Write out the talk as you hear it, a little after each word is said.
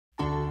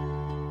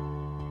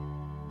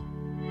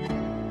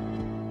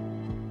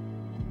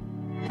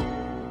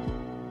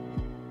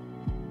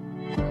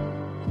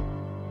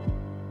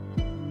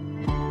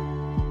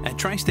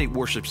Tri-State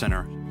Worship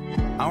Center,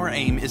 our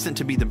aim isn't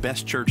to be the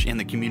best church in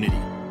the community,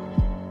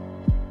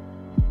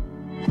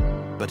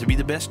 but to be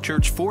the best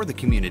church for the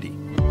community.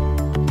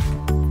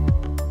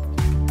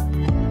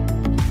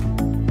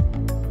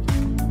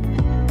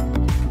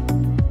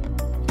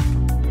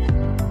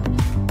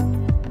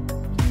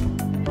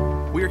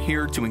 We're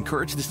here to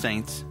encourage the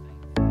saints,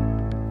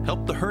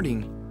 help the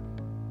hurting,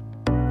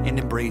 and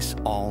embrace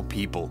all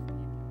people.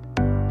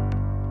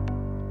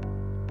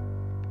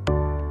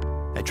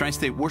 At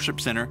Tri-State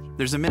Worship Center,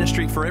 there's a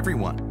ministry for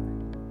everyone.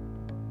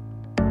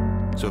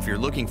 So if you're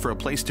looking for a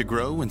place to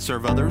grow and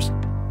serve others,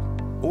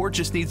 or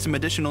just need some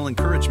additional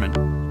encouragement,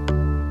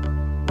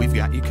 we've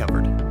got you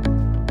covered.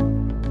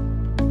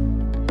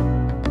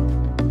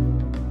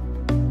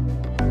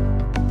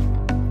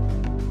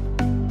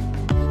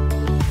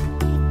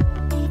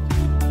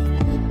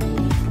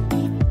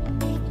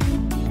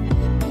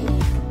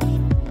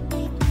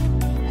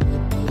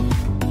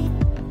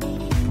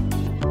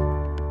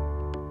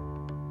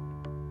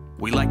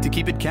 We like to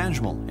keep it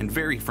casual and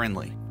very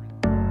friendly.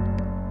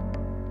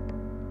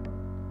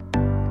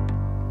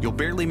 You'll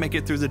barely make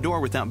it through the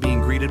door without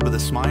being greeted with a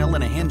smile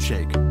and a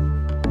handshake,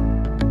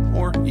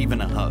 or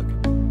even a hug.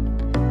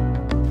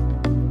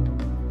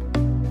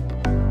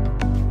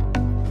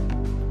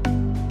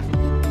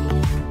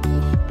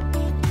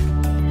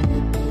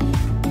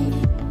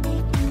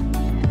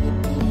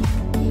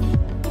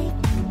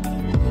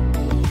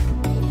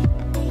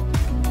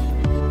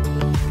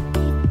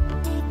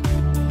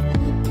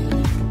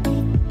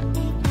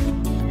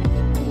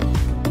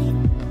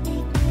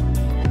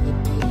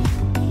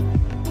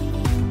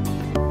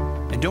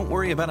 Don't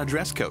worry about a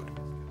dress code.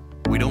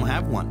 We don't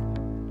have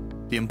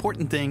one. The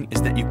important thing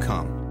is that you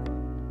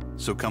come.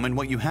 So come in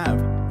what you have,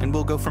 and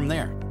we'll go from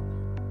there.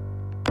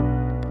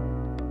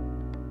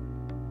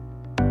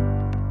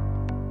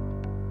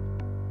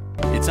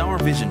 It's our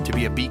vision to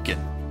be a beacon,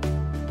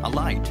 a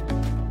light,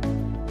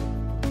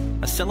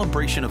 a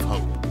celebration of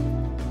hope,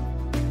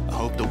 a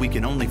hope that we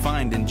can only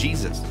find in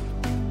Jesus.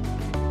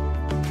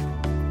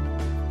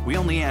 We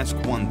only ask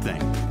one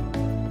thing.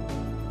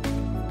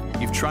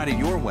 You've tried it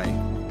your way.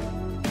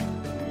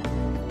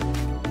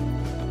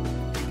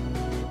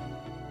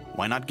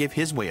 Why not give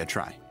His way a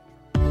try?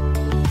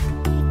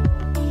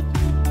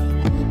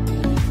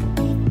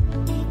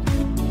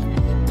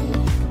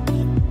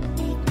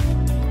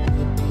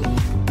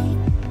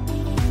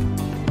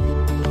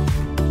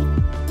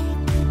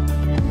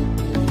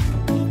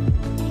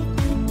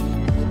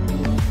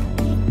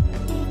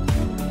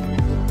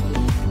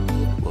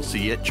 We'll see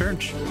you at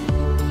church.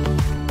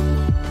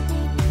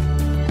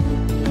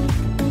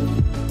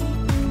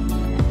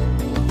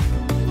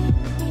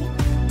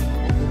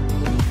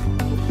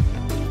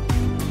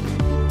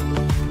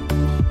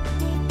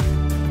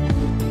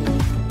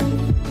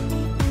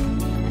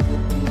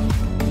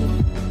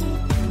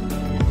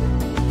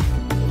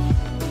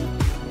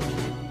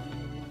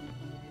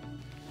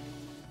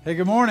 Hey,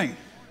 good morning.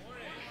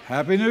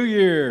 Happy New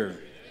Year.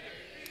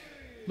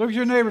 Look at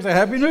your neighbor and say,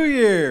 Happy New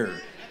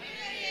Year.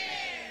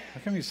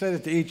 How come you said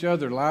it to each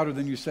other louder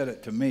than you said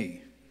it to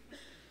me?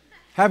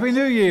 Happy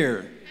New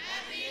Year.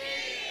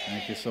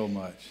 Thank you so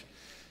much.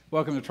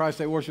 Welcome to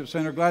Tri-State Worship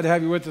Center. Glad to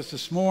have you with us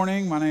this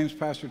morning. My name's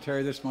Pastor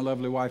Terry. This is my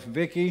lovely wife,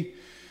 Vicki.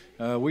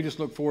 We just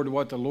look forward to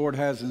what the Lord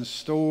has in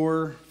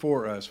store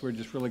for us. We're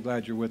just really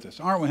glad you're with us.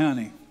 Aren't we,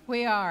 honey?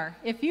 We are.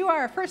 If you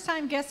are a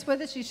first-time guest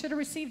with us, you should have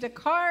received a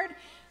card.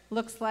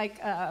 Looks like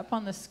up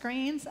on the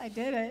screens. I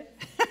did it.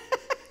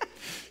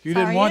 You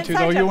didn't want to,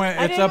 though. You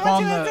went, it's up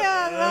on the...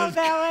 that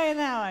way and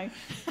that way.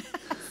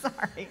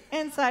 Sorry.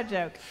 Inside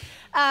joke.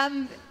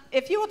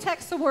 If you will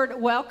text the word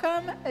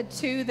welcome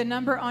to the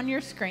number on your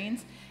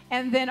screens,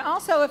 and then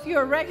also if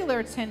you're a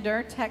regular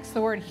attender, text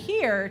the word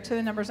here to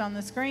the numbers on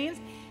the screens,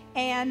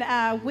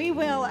 and we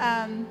will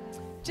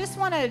just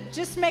want to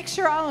make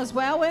sure all is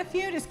well with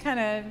you. Just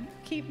kind of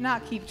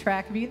not keep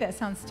track of you. That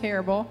sounds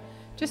terrible.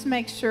 Just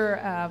make sure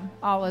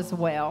all is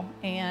well.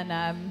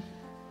 And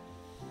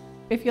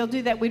if you'll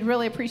do that, we'd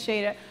really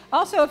appreciate it.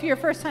 Also, if you're a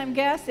first-time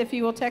guest, if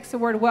you will text the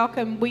word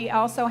welcome, we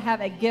also have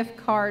a gift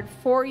card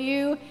for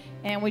you.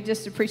 And we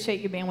just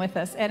appreciate you being with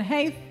us. And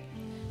hey,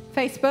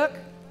 Facebook,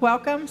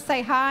 welcome.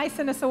 Say hi.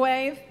 Send us a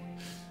wave.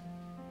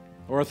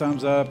 Or a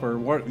thumbs up, or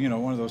what,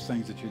 one of those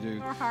things that you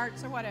do. Or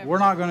hearts, or whatever. We're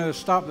not going to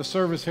stop the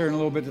service here in a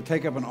little bit to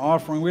take up an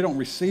offering. We don't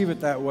receive it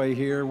that way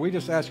here. We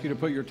just ask you to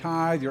put your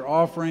tithe, your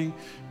offering,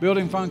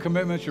 building fund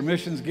commitments, your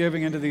missions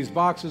giving into these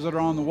boxes that are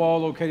on the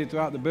wall located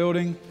throughout the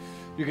building.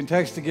 You can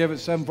text to give at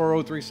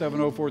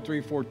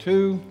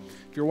 740-370-4342.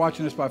 If you're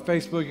watching us by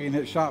Facebook, you can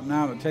hit Shop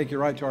Now to take you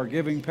right to our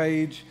giving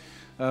page.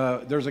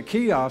 There's a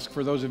kiosk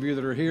for those of you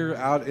that are here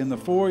out in the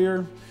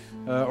foyer.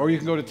 Or you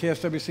can go to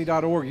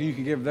tswc.org and you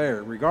can give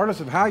there.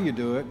 Regardless of how you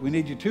do it, we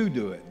need you to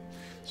do it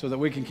so that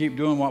we can keep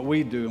doing what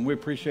we do, and we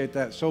appreciate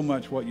that so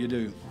much, what you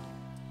do.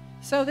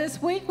 So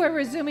this week we're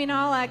resuming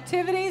all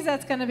activities.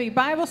 That's going to be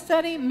Bible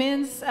study.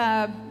 Men's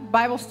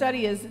Bible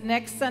study is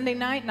next Sunday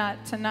night,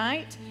 not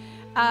tonight.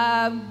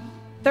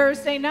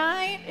 Thursday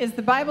night is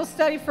the Bible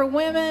study for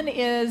women,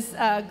 is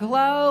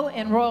Glow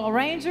and Royal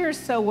Rangers,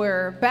 so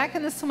we're back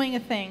in the swing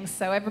of things.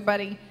 So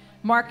everybody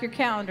mark your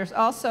calendars.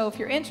 Also, if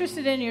you're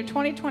interested in your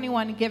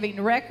 2021 giving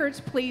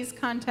records, please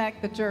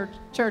contact the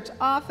church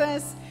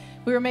office.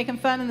 We were making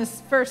fun in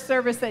this first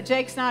service that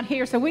Jake's not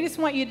here, so we just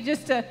want you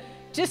to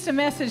just to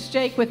message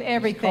Jake with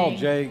everything. Call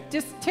Jake.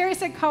 Terry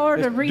said call her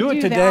to read do it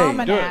you today. the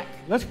almanac.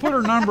 Let's put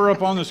her number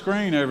up on the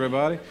screen,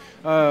 everybody.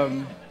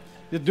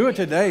 Just do it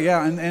today,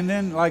 yeah, and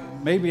then like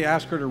maybe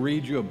ask her to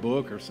read you a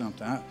book or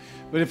something.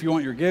 But if you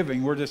want your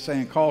giving, we're just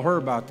saying call her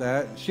about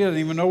that. She doesn't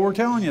even know we're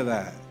telling you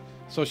that.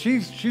 So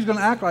she's going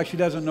to act like she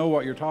doesn't know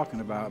what you're talking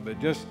about,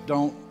 but just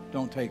don't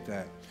take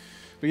that.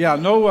 But yeah,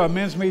 no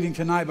men's meeting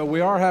tonight, but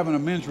we are having a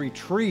men's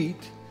retreat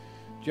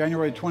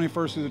January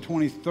 21st through the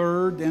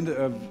 23rd, end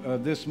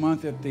of this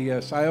month at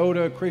the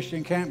Scioto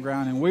Christian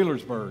Campground in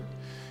Wheelersburg.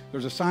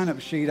 There's a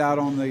sign-up sheet out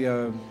on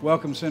the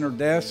Welcome Center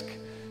desk.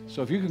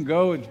 So if you can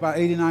go, it's about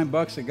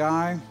 $89 a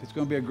guy. It's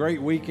going to be a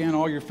great weekend.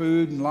 All your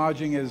food and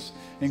lodging is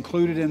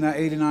included in that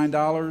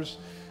 $89.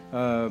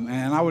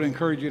 And I would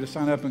encourage you to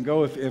sign up and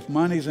go. If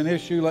money's an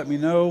issue, let me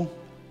know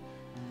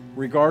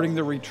regarding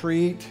the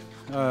retreat.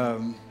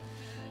 And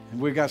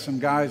we've got some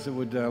guys that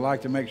would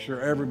like to make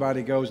sure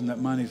everybody goes and that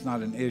money's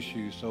not an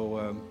issue.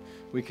 So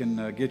we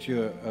can get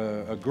you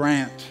a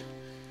grant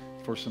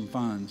for some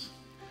funds.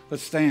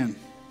 Let's stand.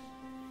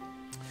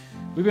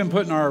 We've been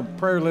putting our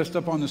prayer list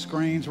up on the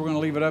screens. We're going to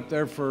leave it up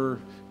there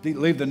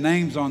leave the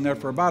names on there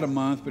for about a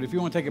month. But if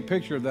you want to take a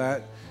picture of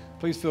that,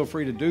 please feel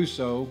free to do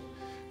so.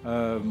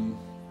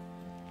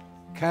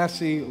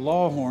 Cassie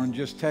Lawhorn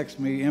just texted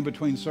me in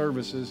between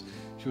services.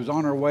 She was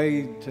on her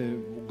way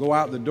to go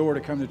out the door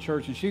to come to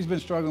church, and she's been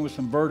struggling with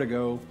some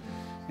vertigo.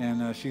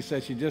 And she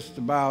said she just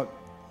about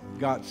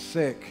got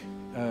sick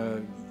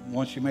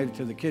once she made it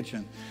to the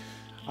kitchen.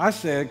 I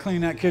said,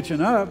 clean that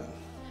kitchen up,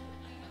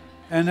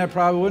 and that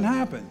probably wouldn't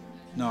happen.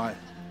 No, I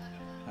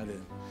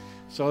didn't.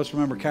 So let's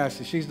remember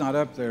Cassie. She's not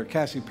up there.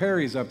 Cassie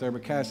Perry's up there,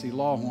 but Cassie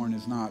Lawhorn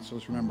is not. So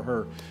let's remember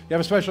her. You have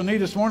a special need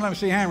this morning? Let me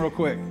see your hand real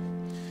quick.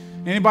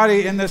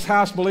 Anybody in this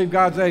house believe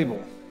God's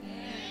able?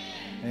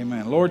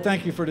 Amen. Lord,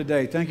 thank you for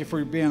today. Thank you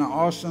for being an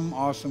awesome,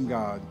 awesome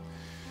God.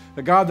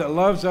 A God that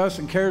loves us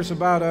and cares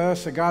about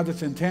us. A God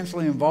that's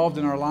intensely involved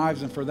in our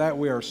lives. And for that,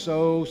 we are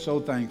so, so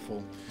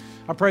thankful.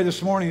 I pray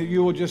this morning that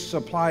you will just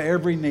supply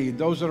every need.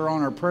 Those that are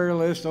on our prayer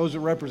list, those that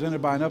are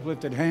represented by an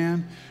uplifted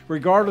hand,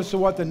 regardless of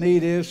what the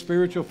need is,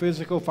 spiritual,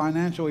 physical,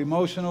 financial,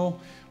 emotional,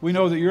 we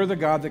know that you're the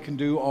God that can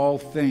do all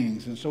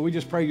things. And so we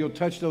just pray you'll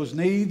touch those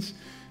needs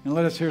and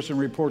let us hear some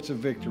reports of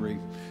victory.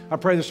 I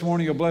pray this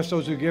morning you'll bless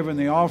those who give in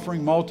the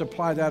offering,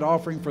 multiply that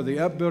offering for the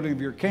upbuilding of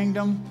your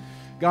kingdom.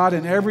 God,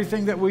 in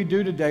everything that we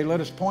do today,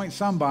 let us point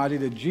somebody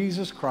to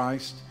Jesus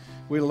Christ.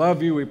 We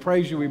love you, we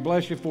praise you, we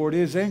bless you, for it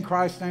is in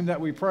Christ's name that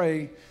we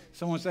pray.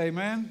 Someone say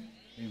amen?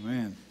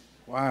 Amen.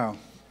 Wow.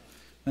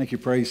 Thank you,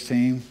 praise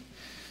team.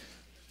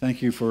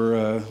 Thank you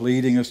for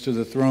leading us to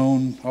the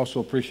throne. Also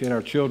appreciate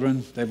our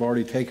children. They've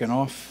already taken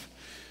off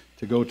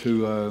to go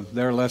to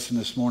their lesson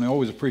this morning. I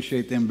always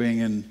appreciate them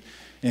being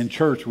in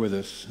church with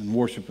us and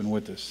worshiping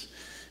with us.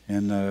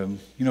 And,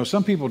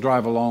 some people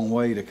drive a long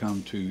way to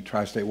come to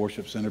Tri-State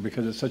Worship Center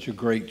because it's such a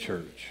great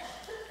church.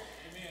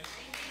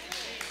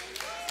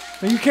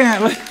 But you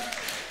can't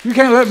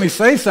let me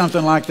say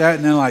something like that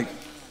and then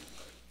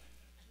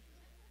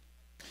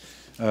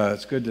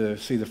it's good to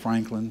see the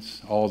Franklins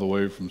all the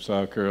way from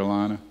South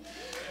Carolina.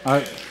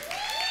 I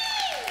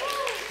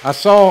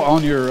saw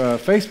on your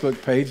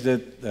Facebook page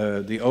that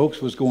the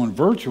Oaks was going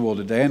virtual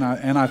today,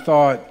 and I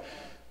thought,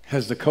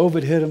 has the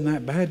COVID hit them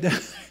that bad?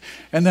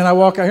 And then I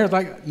walk out here,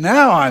 like,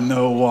 now I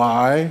know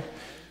why.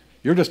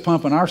 You're just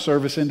pumping our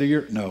service into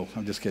your... No,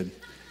 I'm just kidding.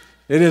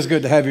 It is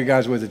good to have you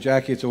guys with us.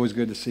 Jackie, it's always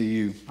good to see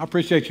you. I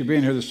appreciate you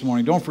being here this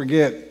morning. Don't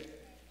forget, if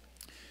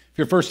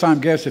you're a first-time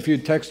guest, if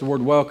you'd text the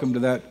word welcome to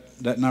that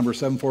number,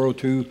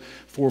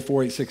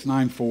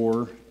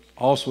 740-244-8694.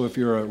 Also, if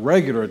you're a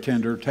regular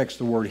attender, text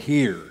the word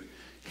here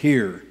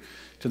to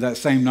that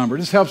same number.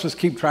 This helps us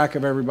keep track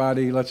of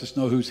everybody, lets us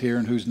know who's here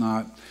and who's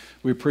not.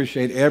 We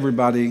appreciate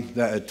everybody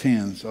that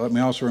attends. So let me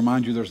also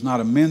remind you there's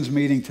not a men's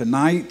meeting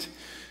tonight.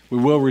 We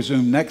will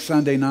resume next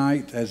Sunday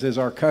night, as is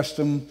our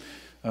custom.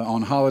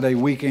 On holiday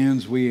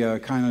weekends, we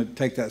kind of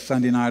take that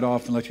Sunday night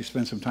off and let you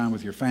spend some time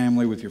with your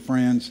family, with your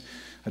friends.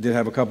 I did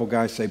have a couple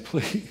guys say,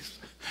 please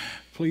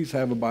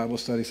have a Bible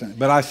study Sunday.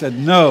 But I said,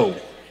 no,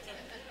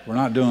 we're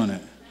not doing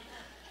it.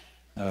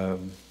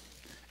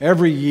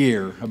 Every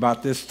year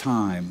about this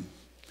time,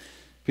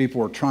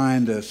 people are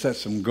trying to set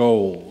some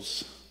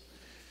goals.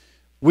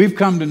 We've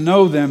come to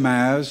know them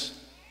as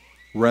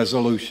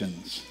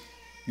resolutions.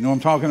 You know what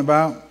I'm talking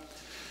about?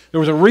 There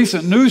was a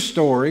recent news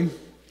story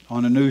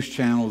on a news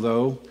channel,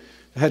 though,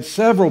 that had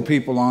several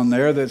people on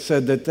there that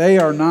said that they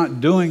are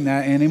not doing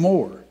that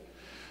anymore.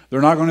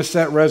 They're not going to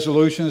set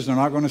resolutions. They're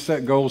not going to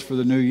set goals for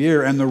the new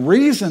year. And the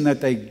reason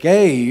that they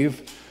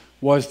gave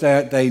was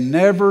that they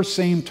never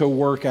seem to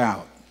work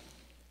out.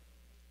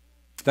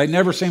 They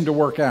never seem to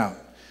work out.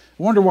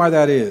 I wonder why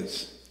that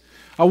is.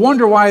 I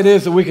wonder why it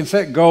is that we can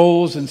set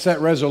goals and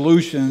set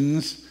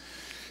resolutions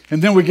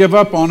and then we give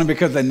up on them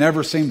because they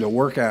never seem to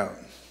work out.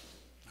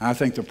 I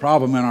think the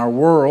problem in our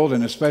world,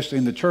 and especially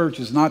in the church,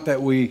 is not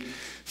that we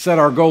set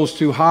our goals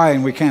too high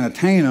and we can't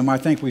attain them. I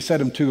think we set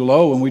them too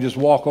low and we just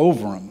walk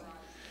over them.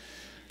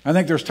 I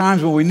think there's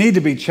times when we need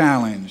to be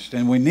challenged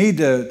and we need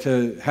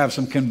to have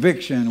some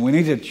conviction. We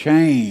need to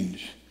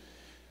change.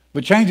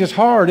 But change is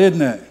hard,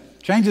 isn't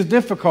it? Change is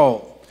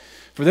difficult.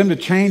 For them to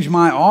change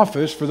my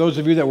office, for those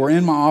of you that were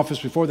in my office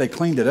before they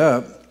cleaned it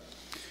up,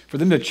 for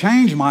them to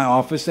change my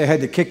office, they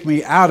had to kick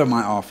me out of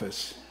my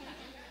office.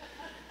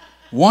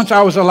 Once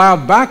I was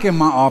allowed back in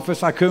my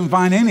office, I couldn't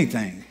find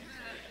anything.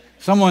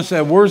 Someone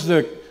said, "Where's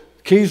the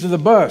keys to the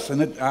bus?"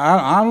 And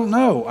I don't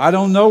know. I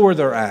don't know where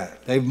they're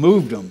at. They've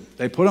moved them.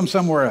 They put them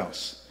somewhere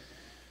else.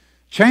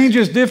 Change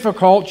is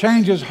difficult.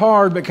 Change is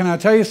hard. But can I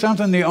tell you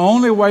something? The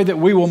only way that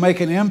we will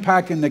make an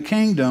impact in the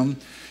kingdom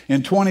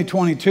in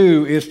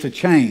 2022 is to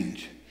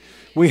change.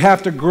 We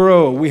have to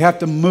grow. We have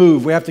to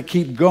move. We have to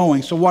keep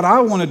going. So what I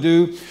want to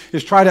do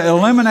is try to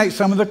eliminate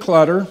some of the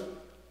clutter.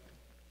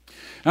 And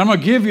I'm going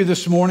to give you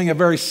this morning a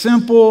very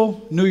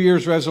simple New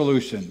Year's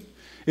resolution.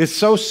 It's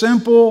so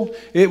simple,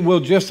 it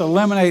will just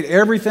eliminate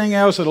everything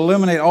else. It'll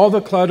eliminate all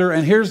the clutter.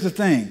 And here's the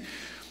thing.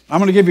 I'm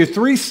going to give you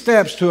 3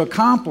 steps to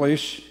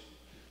accomplish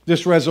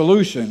this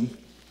resolution.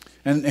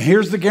 And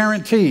here's the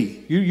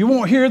guarantee. You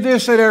won't hear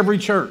this at every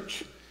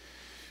church.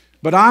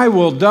 But I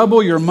will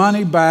double your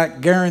money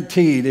back,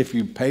 guaranteed, if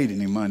you paid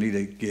any money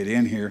to get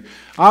in here.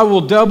 I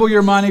will double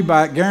your money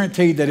back,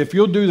 guaranteed, that if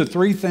you'll do the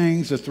 3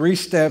 things, the 3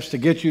 steps to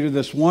get you to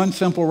this one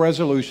simple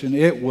resolution,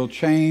 it will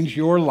change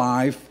your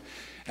life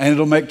and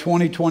it'll make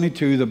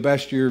 2022 the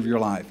best year of your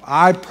life.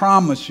 I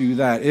promise you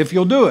that, if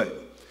you'll do it.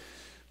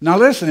 Now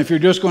listen, if you're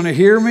just going to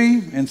hear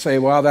me and say,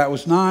 "Wow, that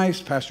was nice.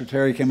 Pastor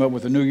Terry came up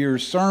with a New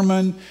Year's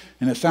sermon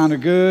and it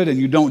sounded good," and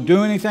you don't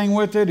do anything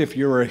with it, if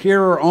you're a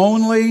hearer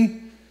only,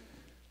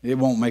 it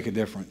won't make a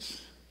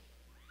difference.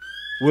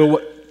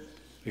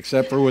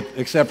 Except for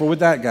with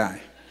that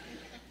guy.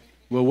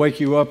 We'll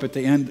wake you up at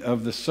the end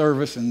of the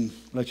service and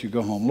let you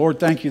go home. Lord,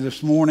 thank you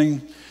this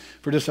morning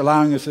for just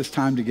allowing us this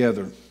time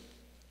together.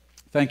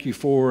 Thank you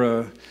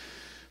for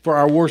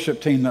our worship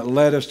team that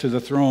led us to the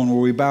throne where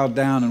we bowed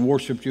down and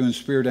worshiped you in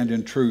spirit and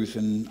in truth.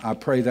 And I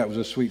pray that was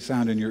a sweet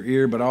sound in your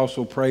ear, but I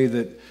also pray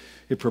that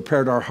it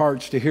prepared our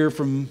hearts to hear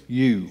from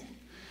you.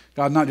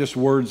 God, not just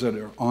words that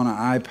are on an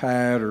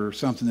iPad or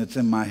something that's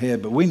in my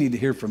head, but we need to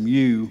hear from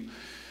you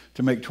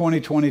to make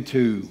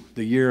 2022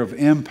 the year of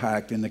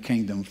impact in the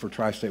kingdom for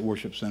Tri-State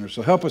Worship Center.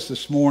 So help us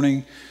this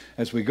morning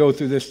as we go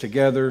through this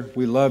together.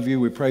 We love you.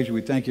 We praise you. We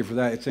thank you for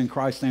that. It's in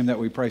Christ's name that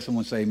we pray.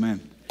 Someone say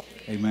amen.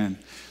 Amen.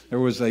 There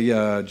was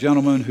a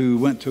gentleman who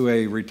went to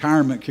a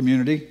retirement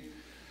community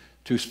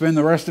to spend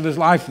the rest of his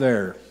life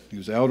there. He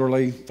was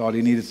elderly, thought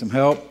he needed some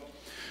help.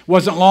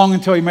 Wasn't long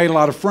until he made a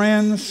lot of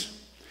friends.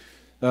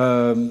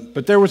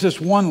 But there was this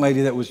one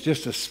lady that was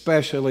just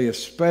especially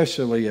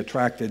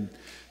attracted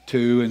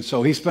to, and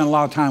so he spent a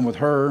lot of time with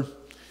her.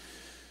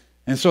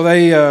 And so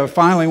they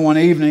finally one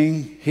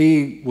evening,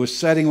 he was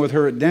sitting with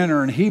her at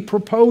dinner, and he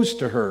proposed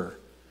to her,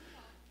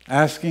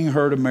 asking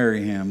her to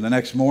marry him. The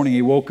next morning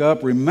he woke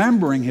up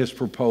remembering his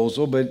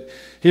proposal, but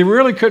he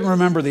really couldn't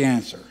remember the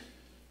answer.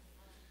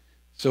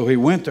 So he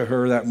went to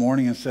her that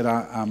morning and said,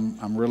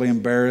 I'm really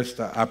embarrassed.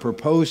 I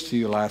proposed to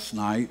you last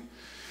night,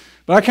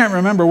 but I can't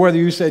remember whether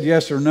you said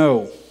yes or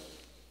no.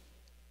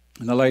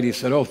 And the lady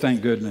said, "Oh,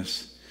 thank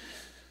goodness.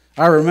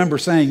 I remember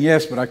saying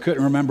yes, but I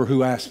couldn't remember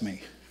who asked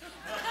me."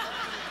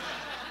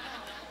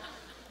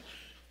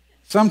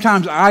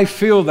 Sometimes I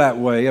feel that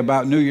way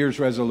about New Year's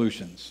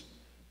resolutions,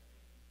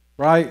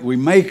 right? We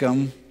make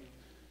them,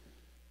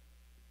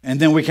 and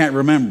then we can't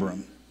remember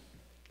them.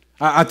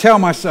 I tell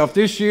myself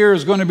this year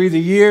is going to be the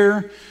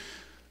year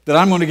that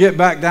I'm going to get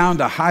back down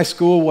to high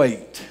school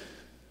weight.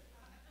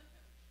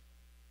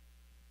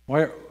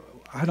 Why?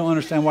 I don't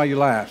understand why you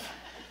laugh.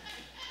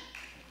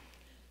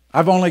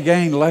 I've only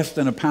gained less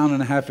than 1.5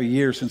 pounds a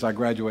year since I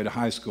graduated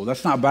high school.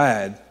 That's not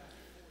bad.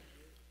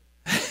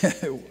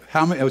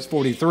 How many? It was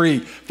 43.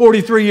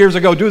 43 years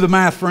ago. Do the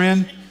math,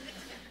 friend.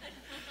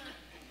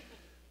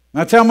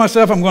 And I tell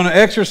myself I'm going to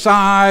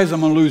exercise, I'm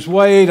going to lose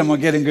weight, I'm going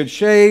to get in good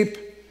shape.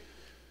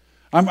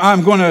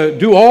 I'm going to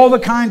do all the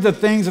kinds of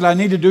things that I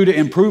need to do to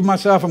improve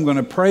myself. I'm going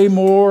to pray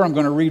more. I'm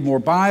going to read more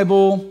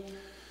Bible.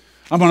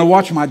 I'm going to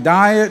watch my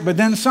diet. But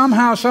then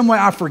somehow, some way,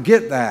 I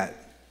forget that.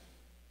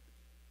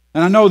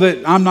 And I know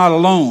that I'm not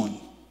alone,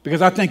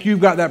 because I think you've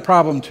got that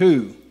problem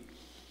too.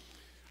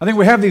 I think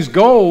we have these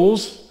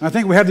goals. I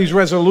think we have these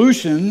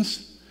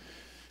resolutions.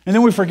 And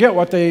then we forget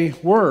what they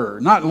were,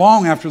 not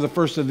long after the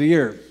first of the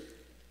year.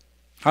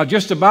 I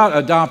just about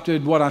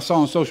adopted what I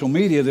saw on social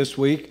media this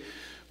week,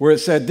 where it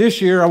said,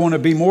 this year I want to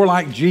be more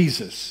like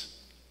Jesus.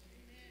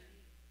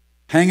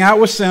 Hang out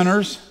with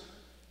sinners,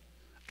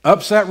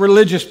 upset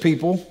religious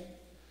people,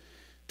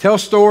 tell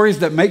stories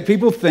that make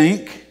people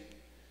think,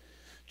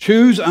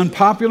 choose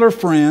unpopular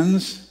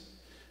friends,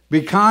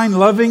 be kind,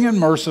 loving, and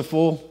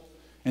merciful,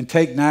 and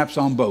take naps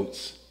on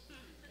boats.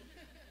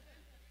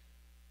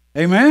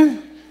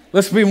 Amen?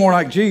 Let's be more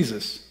like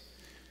Jesus.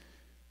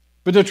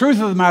 But the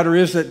truth of the matter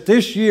is that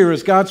this year,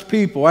 as God's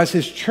people, as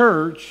His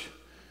church,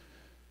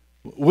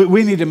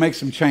 we need to make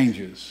some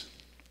changes.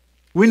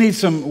 We need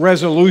some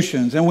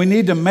resolutions, and we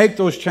need to make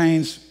those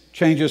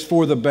changes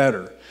for the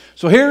better.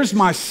 So here's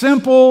my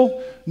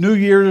simple New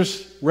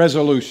Year's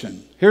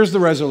resolution. Here's the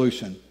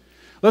resolution.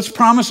 Let's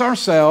promise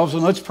ourselves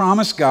and let's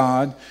promise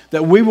God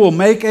that we will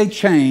make a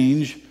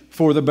change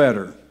for the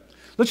better.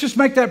 Let's just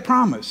make that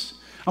promise.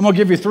 I'm going to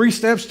give you 3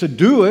 steps to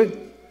do it,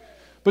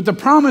 but the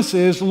promise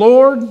is,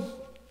 Lord,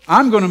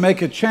 I'm going to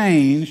make a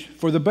change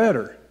for the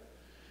better.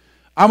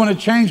 I'm going to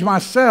change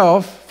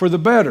myself for the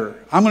better.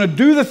 I'm going to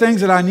do the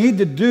things that I need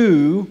to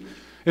do,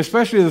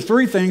 especially the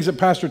 3 things that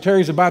Pastor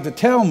Terry's about to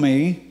tell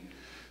me,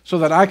 so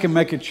that I can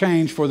make a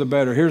change for the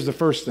better. Here's the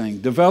first thing.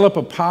 Develop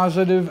a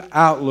positive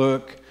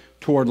outlook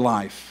toward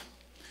life.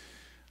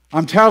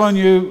 I'm telling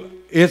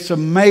you, it's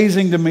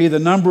amazing to me the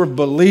number of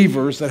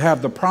believers that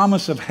have the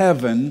promise of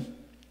heaven,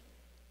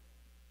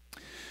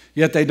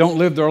 yet they don't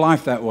live their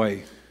life that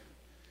way.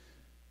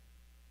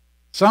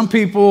 Some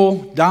people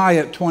die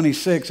at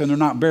 26 and they're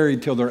not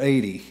buried till they're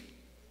 80.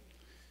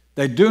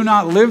 They do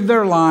not live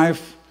their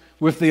life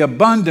with the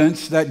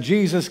abundance that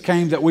Jesus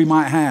came that we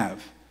might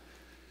have.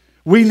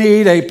 We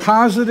need a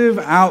positive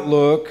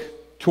outlook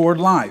toward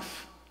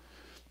life.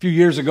 A few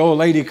years ago, a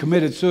lady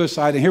committed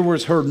suicide, and here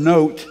was her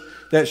note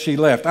that she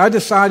left. I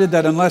decided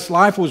that unless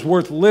life was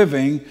worth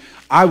living,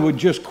 I would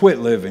just quit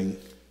living.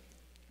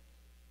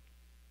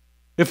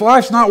 If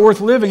life's not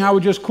worth living, I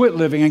would just quit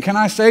living. And can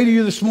I say to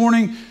you this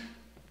morning,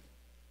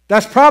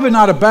 that's probably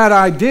not a bad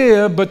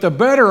idea, but the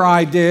better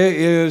idea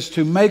is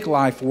to make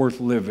life worth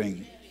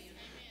living.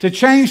 To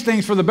change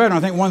things for the better. I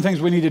think one of the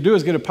things we need to do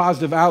is get a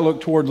positive outlook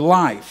toward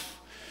life.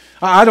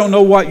 I don't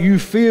know what you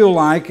feel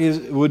like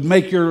would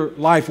make your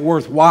life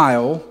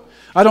worthwhile.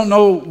 I don't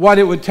know what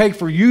it would take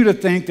for you to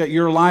think that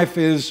your life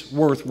is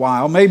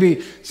worthwhile.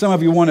 Maybe some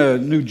of you want a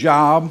new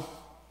job.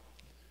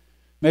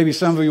 Maybe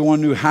some of you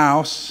want a new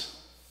house.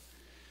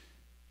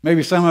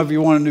 Maybe some of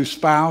you want a new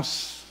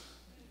spouse.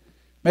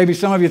 Maybe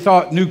some of you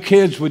thought new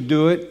kids would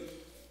do it,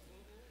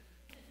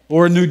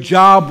 or a new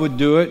job would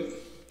do it.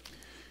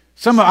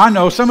 I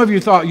know some of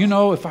you thought,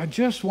 if I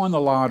just won the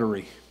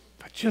lottery,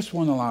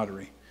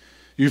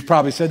 You've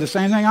probably said the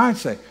same thing I'd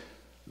say.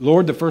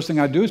 Lord, the first thing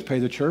I do is pay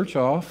the church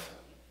off.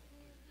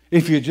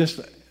 If you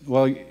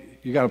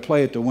you got to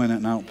play it to win it,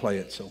 and I don't play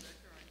it. So,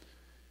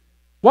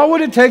 what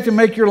would it take to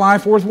make your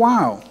life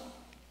worthwhile?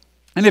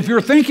 And if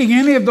you're thinking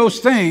any of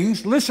those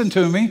things, listen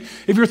to me.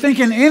 If you're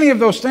thinking any of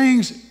those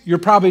things, you're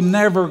probably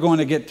never going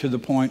to get to the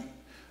point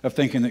of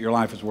thinking that your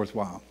life is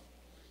worthwhile.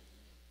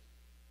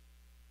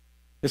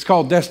 It's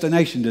called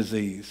destination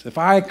disease. If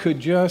I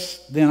could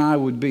just, then I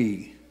would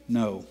be.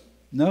 No.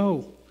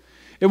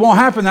 It won't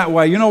happen that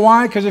way. You know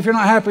why? Because if you're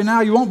not happy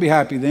now, you won't be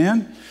happy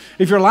then.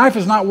 If your life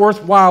is not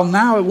worthwhile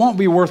now, it won't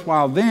be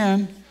worthwhile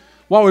then.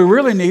 What we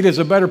really need is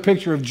a better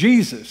picture of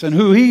Jesus and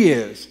who He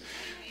is,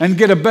 and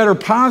get a better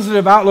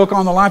positive outlook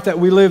on the life that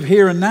we live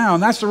here and now.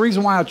 And that's the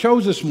reason why I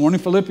chose this morning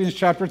Philippians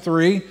chapter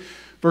 3,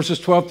 verses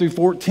 12 through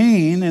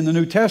 14 in the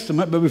New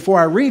Testament. But before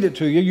I read it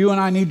to you, you and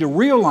I need to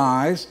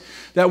realize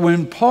that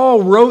when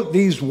Paul wrote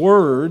these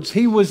words,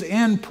 he was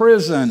in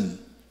prison.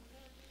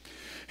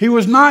 He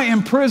was not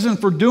in prison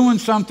for doing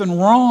something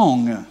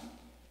wrong.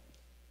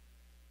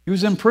 He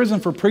was in prison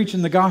for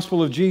preaching the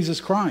gospel of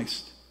Jesus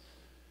Christ.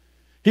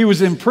 He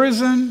was in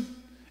prison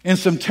in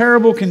some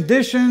terrible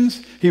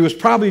conditions. He was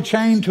probably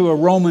chained to a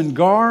Roman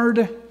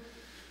guard.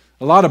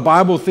 A lot of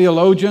Bible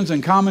theologians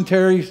and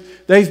commentaries,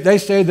 they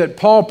say that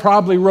Paul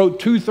probably wrote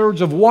 2/3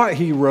 of what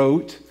he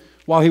wrote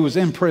while he was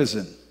in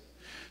prison.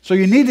 So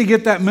you need to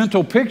get that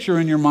mental picture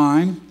in your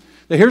mind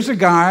that here's a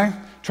guy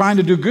trying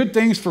to do good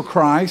things for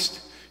Christ.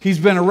 He's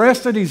been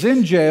arrested, he's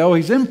in jail,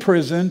 he's in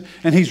prison,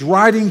 and he's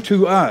writing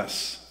to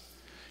us.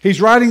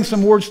 He's writing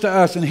some words to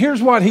us. And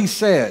here's what he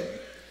said.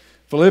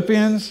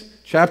 Philippians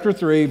chapter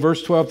 3,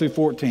 verse 12 through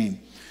 14.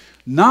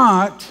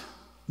 Not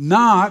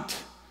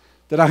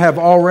that I have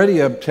already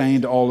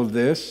obtained all of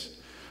this,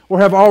 or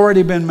have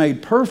already been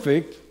made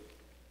perfect,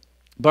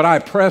 but I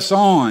press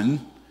on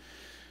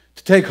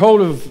to take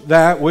hold of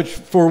that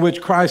for which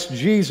Christ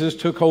Jesus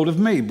took hold of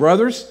me.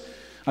 Brothers,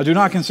 I do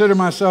not consider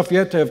myself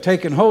yet to have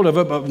taken hold of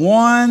it, but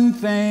one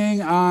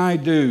thing I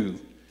do,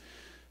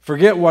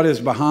 forget what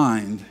is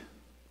behind.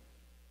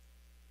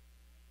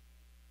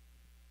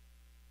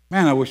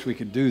 Man, I wish we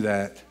could do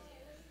that.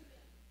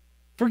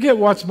 Forget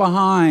what's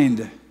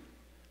behind.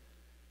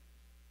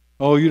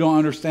 Oh, you don't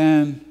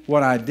understand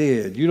what I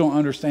did. You don't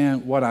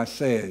understand what I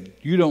said.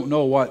 You don't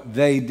know what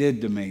they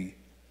did to me.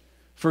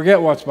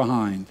 Forget what's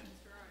behind.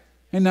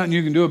 Ain't nothing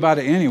you can do about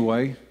it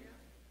anyway.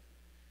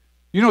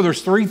 You know,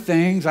 there's 3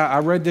 things. I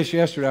read this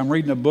yesterday. I'm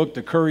reading a book,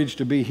 The Courage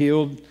to Be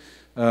Healed,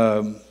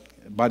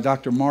 by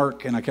Dr.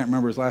 Mark, and I can't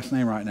remember his last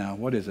name right now.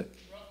 What is it?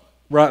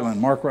 Rutland.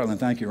 Mark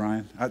Rutland. Thank you,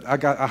 Ryan.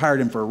 I hired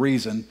him for a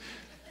reason,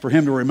 for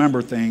him to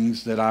remember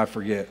things that I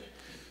forget.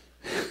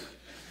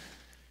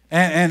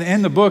 And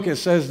in the book it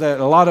says that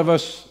a lot of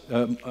us,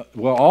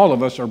 all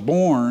of us are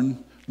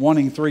born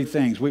wanting three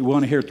things. We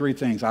want to hear three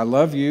things. I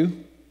love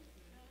you,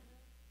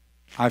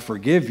 I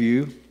forgive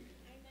you,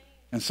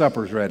 and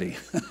supper's ready.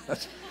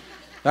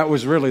 That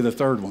was really the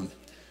third one.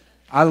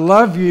 I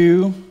love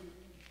you,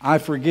 I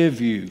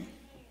forgive you.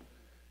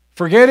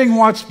 Forgetting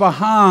what's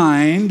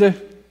behind.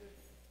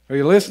 Are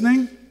you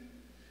listening?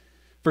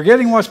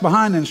 Forgetting what's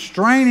behind and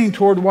straining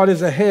toward what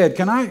is ahead.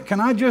 Can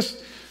I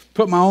just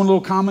put my own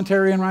little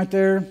commentary in right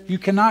there? You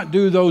cannot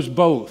do those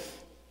both.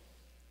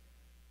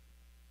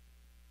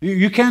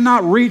 You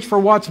cannot reach for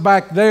what's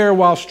back there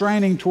while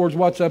straining towards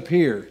what's up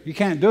here. You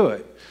can't do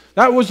it.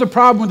 That was the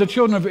problem with the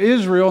children of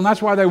Israel, and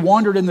that's why they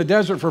wandered in the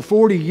desert for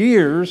 40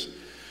 years,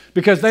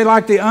 because they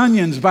liked the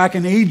onions back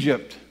in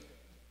Egypt.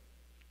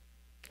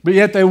 But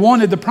yet they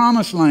wanted the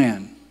promised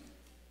land.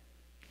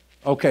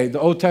 Okay, the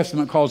Old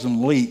Testament calls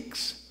them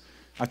leeks.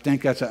 I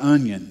think that's an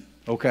onion.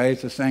 Okay,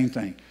 it's the same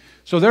thing.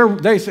 So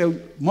they say,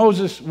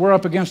 Moses, we're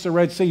up against the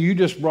Red Sea. You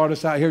just brought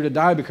us out here to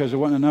die because there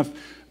wasn't enough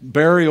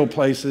burial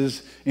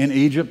places in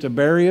Egypt to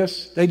bury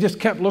us. They just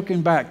kept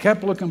looking back.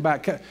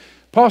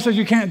 Paul says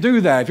you can't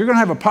do that. If you're going to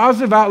have a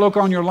positive outlook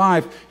on your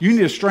life, you need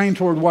to strain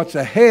toward what's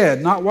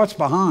ahead, not what's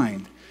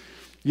behind.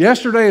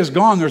 Yesterday is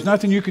gone. There's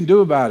nothing you can do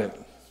about it.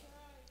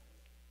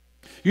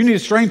 You need to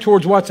strain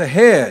towards what's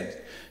ahead.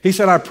 He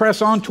said, I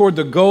press on toward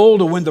the goal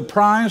to win the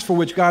prize for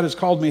which God has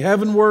called me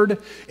heavenward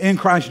in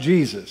Christ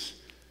Jesus.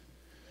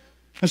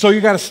 And so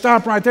you got to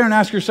stop right there and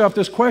ask yourself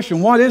this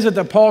question. What is it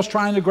that Paul's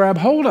trying to grab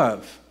hold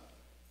of?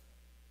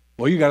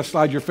 Well, you got to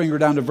slide your finger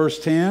down to verse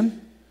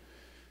 10.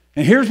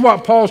 And here's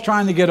what Paul's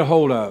trying to get a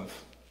hold of.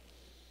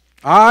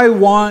 I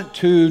want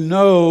to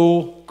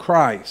know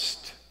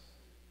Christ.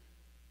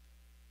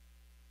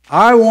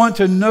 I want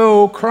to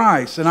know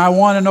Christ, and I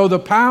want to know the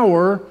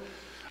power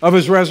of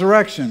his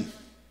resurrection,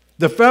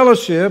 the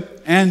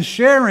fellowship and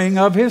sharing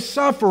of his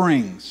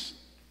sufferings.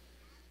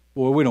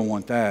 Boy, we don't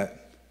want that.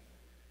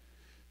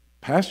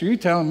 Pastor, are you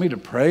telling me to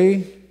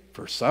pray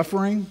for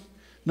suffering?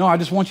 No, I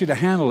just want you to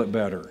handle it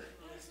better.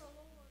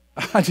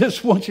 I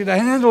just want you to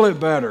handle it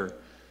better.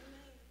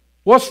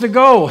 What's the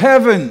goal?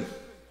 Heaven.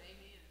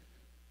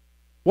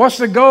 What's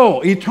the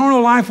goal?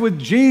 Eternal life with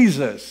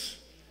Jesus.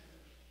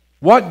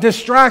 What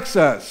distracts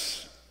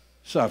us?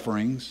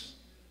 Sufferings.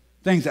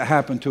 Things that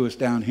happen to us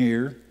down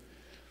here.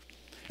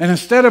 And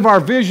instead of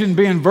our vision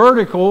being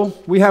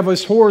vertical, we have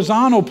this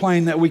horizontal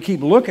plane that we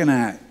keep looking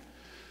at.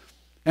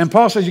 And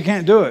Paul says you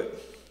can't do it.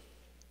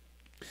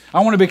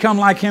 I want to become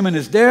like him in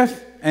his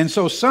death, and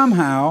so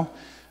somehow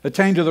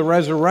attain to the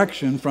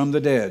resurrection from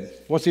the dead.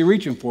 What's he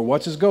reaching for?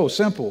 What's his goal?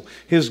 Simple.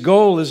 His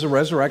goal is the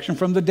resurrection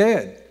from the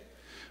dead.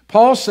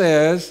 Paul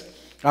says,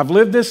 I've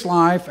lived this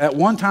life. At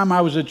one time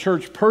I was a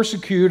church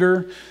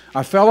persecutor.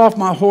 I fell off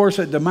my horse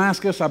at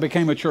Damascus. I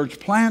became a church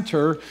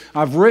planter.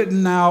 I've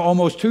written now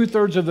almost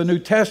 2/3 of the New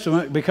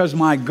Testament because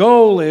my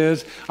goal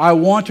is I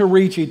want to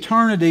reach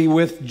eternity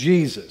with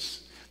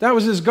Jesus. That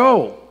was his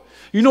goal.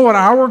 You know what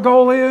our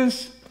goal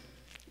is?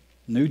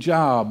 New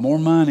job, more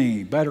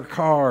money, better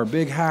car,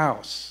 big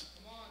house.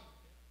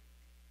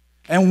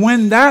 And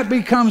when that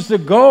becomes the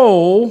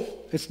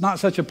goal, it's not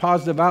such a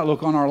positive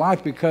outlook on our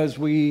life because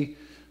we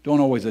don't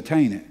always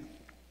attain it.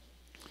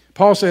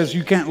 Paul says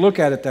you can't look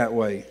at it that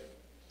way.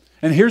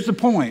 And here's the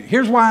point.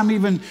 Here's why I'm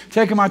even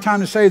taking my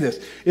time to say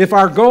this. If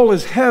our goal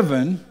is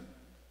heaven,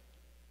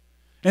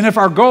 and if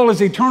our goal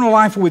is eternal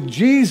life with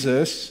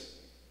Jesus,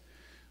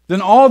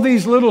 then all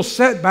these little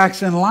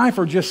setbacks in life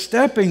are just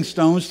stepping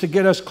stones to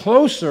get us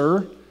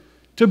closer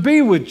to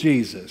be with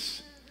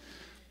Jesus.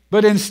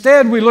 But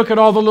instead, we look at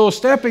all the little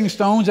stepping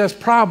stones as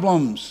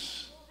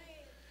problems.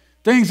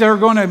 Things that are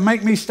going to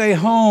make me stay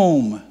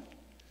home.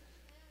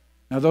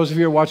 Now, those of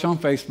you who watch on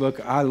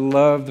Facebook, I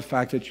love the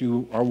fact that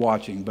you are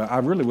watching, but I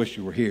really wish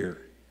you were here.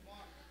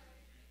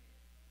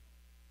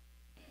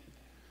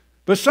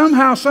 But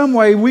somehow, some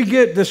way, we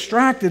get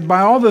distracted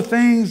by all the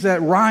things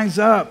that rise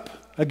up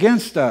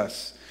against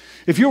us.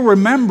 If you'll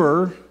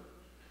remember,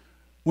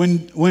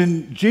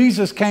 when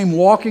Jesus came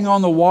walking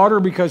on the water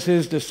because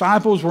his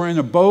disciples were in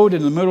a boat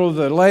in the middle of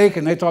the lake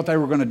and they thought they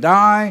were going to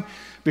die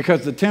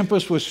because the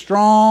tempest was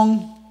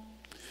strong.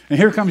 And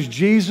here comes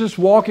Jesus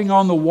walking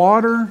on the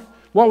water.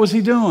 What was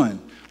he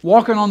doing?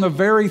 Walking on the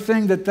very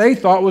thing that they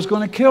thought was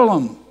going to kill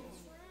them.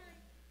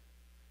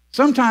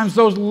 Sometimes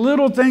those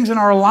little things in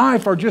our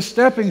life are just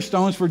stepping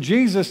stones for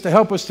Jesus to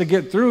help us to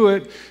get through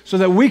it so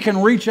that we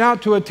can reach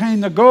out to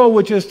attain the goal,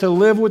 which is to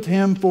live with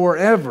him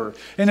forever.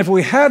 And if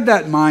we had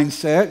that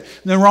mindset,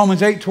 then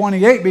Romans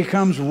 8:28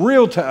 becomes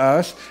real to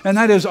us, and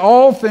that is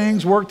all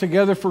things work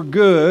together for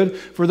good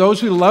for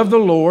those who love the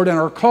Lord and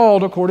are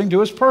called according to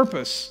his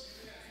purpose.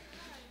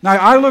 Now,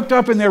 I looked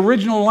up in the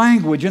original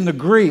language, in the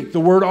Greek, the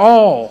word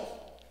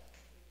all.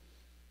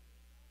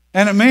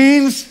 And it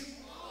means...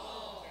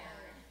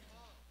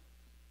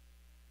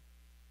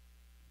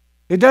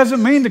 It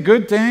doesn't mean the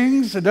good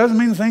things. It doesn't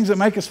mean the things that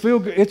make us feel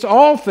good. It's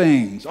all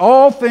things.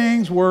 All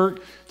things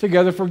work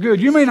together for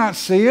good. You may not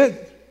see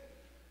it,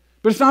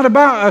 but it's not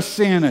about us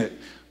seeing it.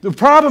 The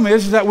problem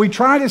is that we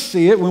try to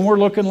see it when we're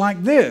looking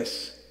like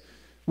this.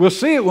 We'll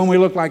see it when we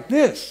look like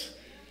this.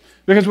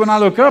 Because when I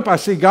look up, I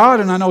see God,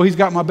 and I know He's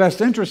got my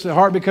best interest at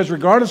heart, because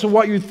regardless of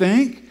what you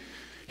think,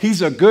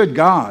 He's a good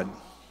God.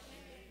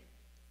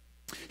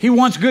 He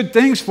wants good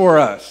things for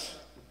us.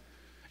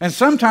 And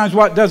sometimes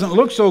what doesn't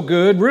look so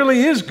good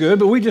really is good,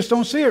 but we just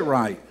don't see it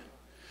right.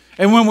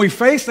 And when we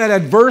face that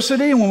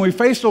adversity, and when we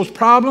face those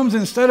problems,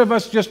 instead of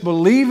us just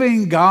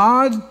believing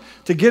God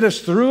to get us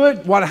through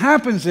it, what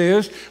happens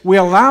is we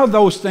allow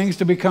those things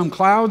to become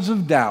clouds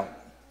of doubt.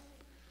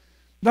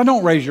 Now,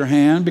 don't raise your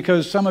hand,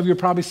 because some of you are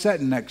probably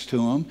sitting next to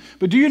them.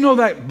 But do you know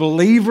that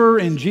believer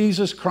in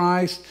Jesus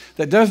Christ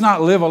that does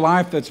not live a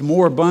life that's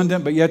more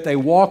abundant, but yet they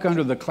walk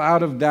under the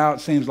cloud of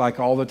doubt, seems like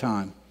all the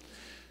time?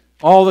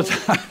 All the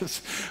time.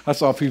 I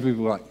saw a few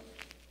people like,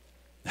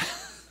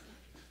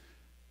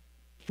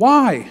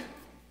 why?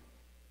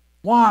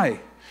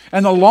 Why?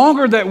 And the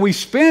longer that we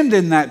spend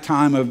in that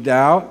time of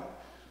doubt,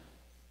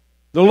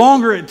 the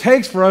longer it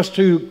takes for us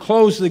to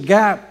close the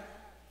gap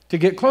to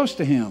get close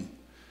to Him.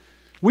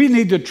 We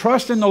need to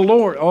trust in the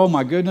Lord. Oh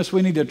my goodness,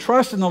 we need to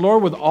trust in the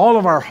Lord with all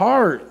of our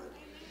heart.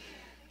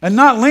 And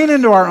not lean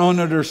into our own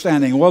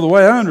understanding. Well, the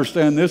way I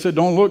understand this, it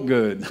don't look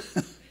good.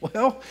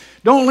 Well,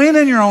 don't lean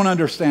in your own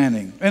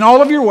understanding. In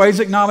all of your ways,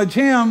 acknowledge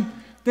Him,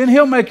 then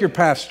He'll make your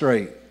path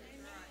straight.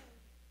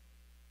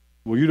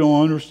 Well, you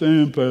don't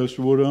understand,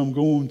 Pastor, what I'm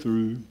going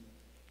through.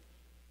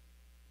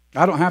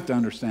 I don't have to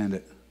understand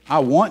it. I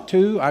want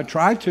to, I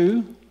try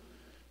to,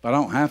 but I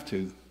don't have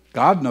to.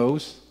 God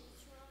knows.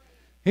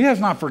 He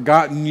has not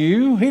forgotten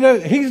you.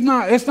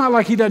 It's not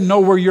like He doesn't know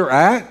where you're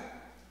at.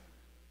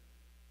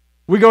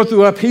 We go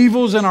through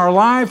upheavals in our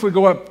life. We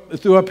go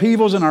through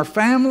upheavals in our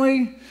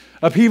family,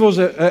 upheavals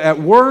at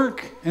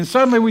work, and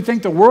suddenly we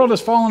think the world is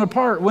falling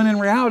apart, when in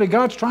reality,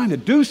 God's trying to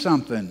do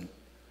something.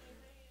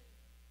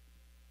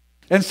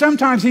 And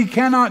sometimes He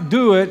cannot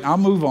do it. I'll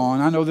move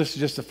on. I know this is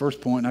just the first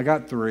point, and I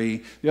got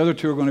 3. The other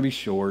 2 are going to be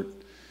short.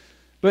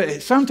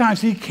 But sometimes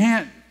He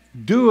can't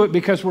do it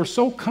because we're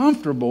so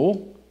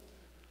comfortable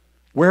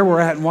where we're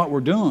at and what we're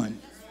doing.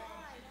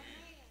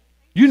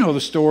 You know the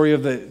story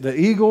of the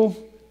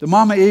eagle. The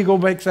mama eagle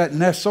makes that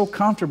nest so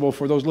comfortable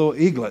for those little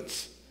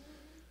eaglets.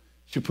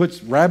 She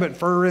puts rabbit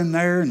fur in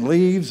there and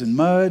leaves and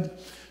mud.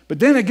 But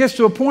then it gets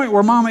to a point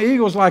where mama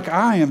eagle's like,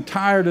 I am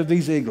tired of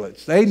these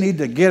eaglets. They need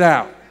to get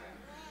out.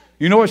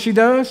 You know what she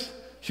does?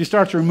 She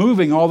starts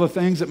removing all the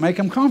things that make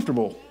them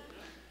comfortable.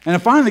 And it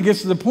finally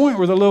gets to the point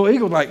where the little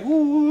eagle's like,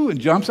 ooh, and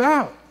jumps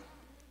out.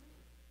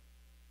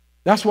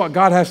 That's what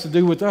God has to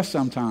do with us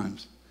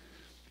sometimes.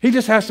 He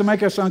just has to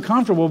make us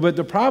uncomfortable. But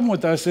the problem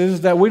with us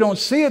is that we don't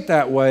see it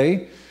that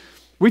way.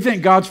 We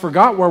think God's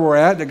forgot where we're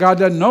at, that God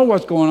doesn't know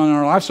what's going on in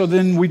our life. So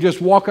then we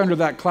just walk under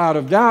that cloud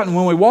of doubt. And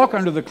when we walk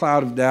under the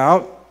cloud of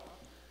doubt,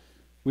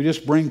 we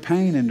just bring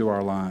pain into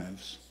our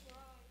lives.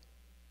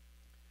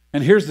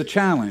 And here's the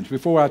challenge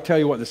before I tell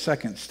you what the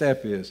second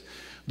step is.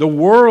 The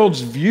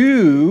world's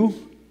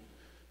view,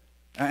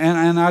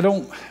 and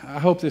I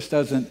hope this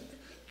doesn't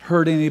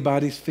hurt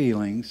anybody's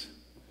feelings,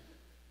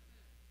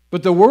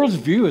 but the world's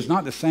view is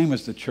not the same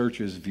as the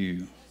church's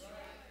view.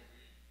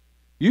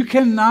 You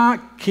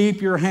cannot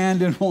keep your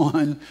hand in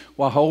one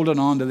while holding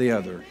on to the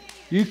other.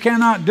 You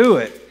cannot do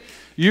it.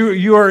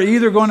 You are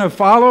either going to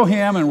follow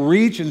Him and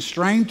reach and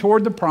strain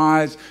toward the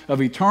prize of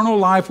eternal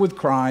life with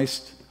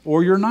Christ,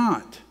 or you're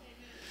not.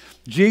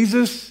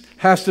 Jesus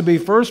has to be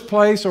first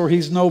place or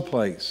He's no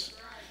place.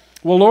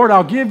 Well, Lord,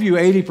 I'll give you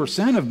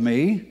 80% of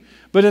me,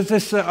 but it's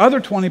this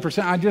other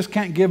 20%, I just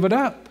can't give it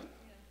up.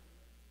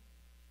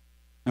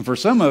 And for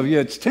some of you,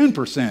 it's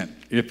 10%,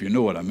 if you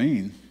know what I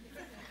mean.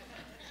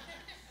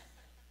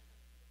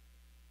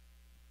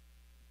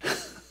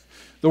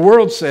 The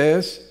world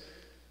says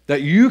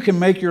that you can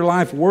make your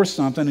life worth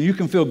something and you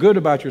can feel good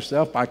about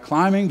yourself by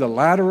climbing the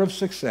ladder of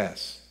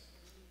success.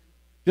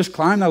 Just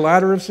climb the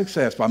ladder of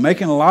success by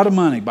making a lot of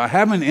money, by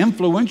having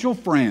influential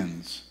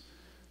friends.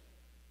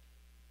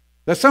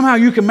 That somehow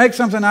you can make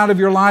something out of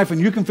your life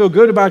and you can feel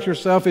good about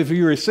yourself if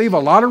you receive a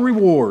lot of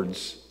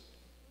rewards.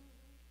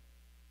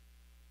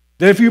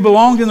 That if you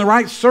belonged in the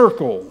right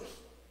circle.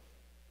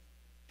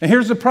 And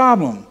here's the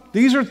problem.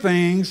 These are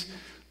things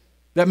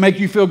that make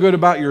you feel good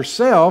about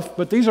yourself,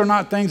 but these are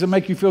not things that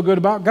make you feel good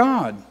about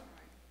God.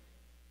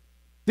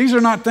 These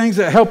are not things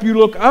that help you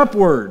look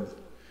upward.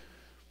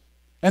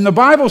 And the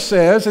Bible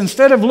says,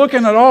 instead of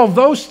looking at all of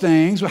those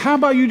things, how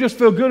about you just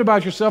feel good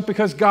about yourself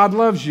because God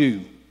loves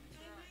you?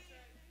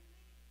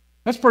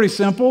 That's pretty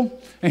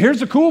simple. And here's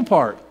the cool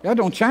part. That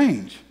don't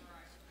change.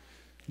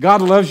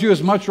 God loves you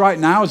as much right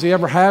now as He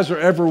ever has or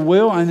ever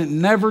will, and it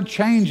never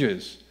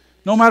changes,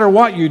 no matter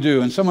what you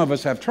do. And some of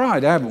us have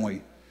tried, haven't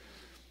we?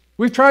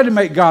 We've tried to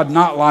make God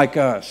not like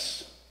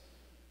us.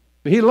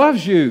 But He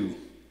loves you.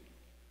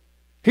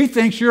 He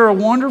thinks you're a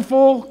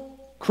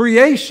wonderful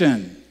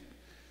creation.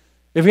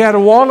 If He had a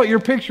wallet, your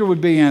picture would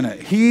be in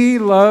it. He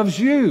loves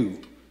you.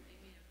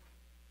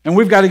 And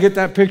we've got to get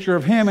that picture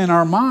of Him in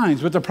our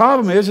minds. But the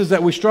problem is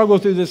that we struggle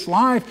through this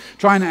life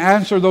trying to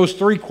answer those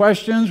 3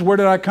 questions. Where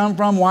did I come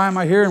from? Why am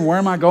I here? And where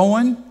am I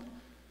going?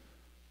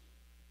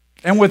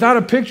 And without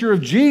a picture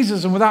of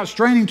Jesus and without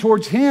straining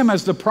towards Him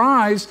as the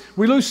prize,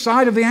 we lose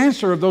sight of the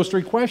answer of those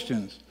three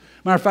questions.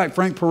 Matter of fact,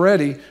 Frank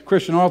Peretti,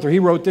 Christian author, he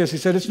wrote this. He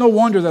said, it's no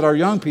wonder that our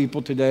young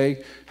people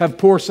today have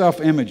poor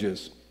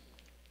self-images.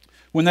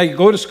 When they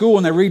go to school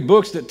and they read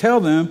books that tell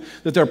them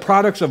that they're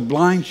products of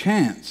blind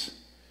chance,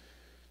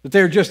 that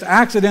they're just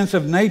accidents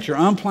of nature,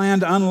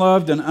 unplanned,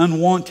 unloved, and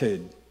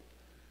unwanted.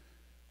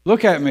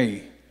 Look at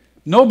me.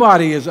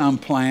 Nobody is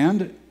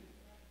unplanned.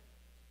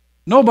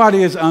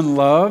 Nobody is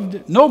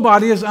unloved.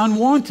 Nobody is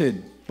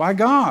unwanted by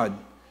God.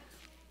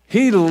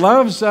 He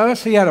loves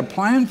us. He had a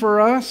plan for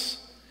us.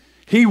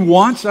 He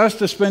wants us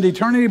to spend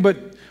eternity,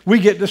 but we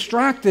get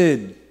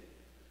distracted.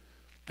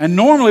 And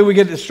normally we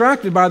get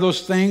distracted by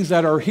those things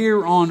that are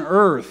here on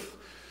earth.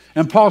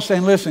 And Paul's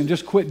saying, listen,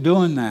 just quit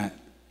doing that.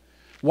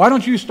 Why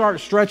don't you start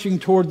stretching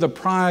toward the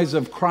prize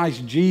of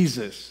Christ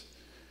Jesus?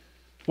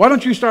 Why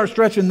don't you start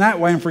stretching that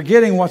way and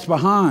forgetting what's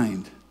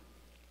behind?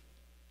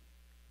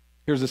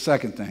 Here's the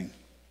second thing.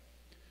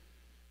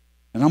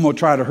 And I'm going to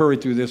try to hurry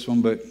through this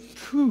one, but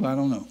I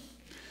don't know.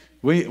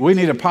 We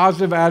need a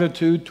positive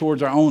attitude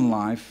towards our own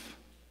life.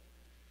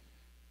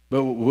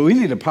 But we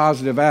need a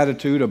positive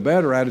attitude, a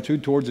better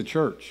attitude towards the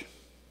church.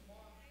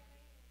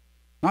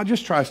 Not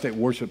just Tri-State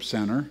Worship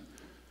Center.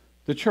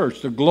 The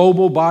church, the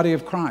global body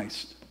of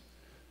Christ.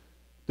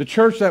 The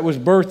church that was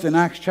birthed in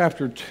Acts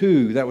chapter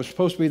 2, that was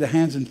supposed to be the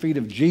hands and feet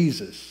of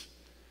Jesus.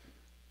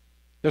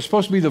 They're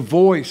supposed to be the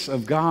voice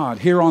of God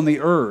here on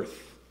the earth.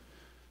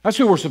 That's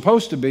who we're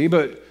supposed to be,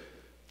 but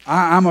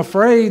I'm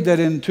afraid that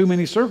in too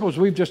many circles,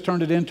 we've just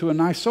turned it into a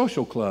nice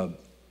social club.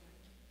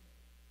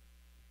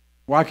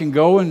 Where I can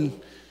go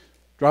and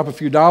drop a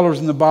few dollars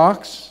in the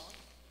box,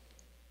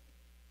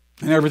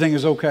 and everything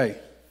is okay.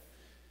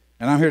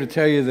 And I'm here to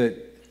tell you that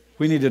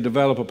we need to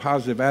develop a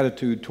positive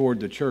attitude toward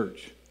the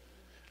church.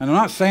 And I'm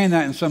not saying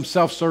that in some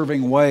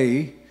self-serving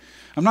way.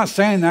 I'm not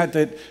saying that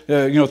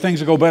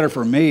things will go better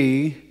for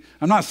me.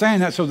 I'm not saying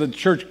that so that the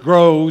church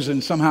grows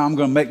and somehow I'm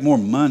going to make more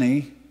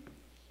money.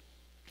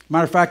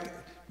 Matter of fact,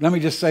 let me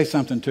just say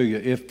something to you.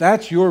 If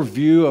that's your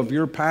view of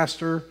your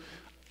pastor,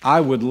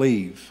 I would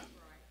leave.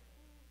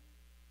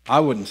 I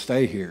wouldn't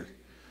stay here.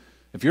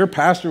 If your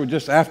pastor was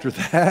just after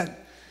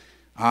that,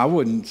 I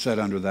wouldn't sit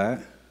under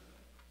that.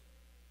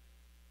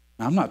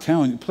 Now, I'm not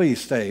telling you,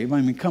 please stay. I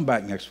mean, come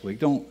back next week.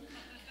 Don't.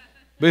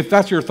 But if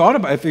that's your thought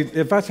about it,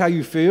 if that's how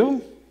you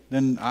feel,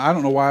 then I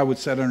don't know why I would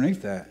sit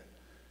underneath that.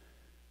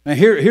 Now,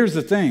 here's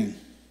the thing.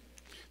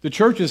 The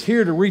church is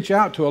here to reach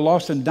out to a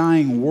lost and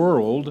dying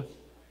world.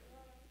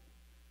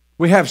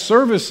 We have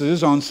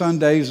services on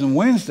Sundays and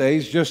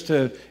Wednesdays just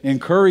to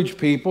encourage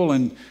people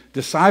and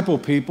disciple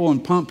people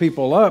and pump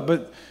people up,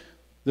 but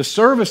the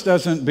service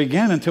doesn't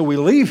begin until we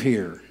leave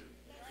here.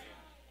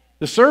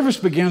 The service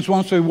begins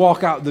once we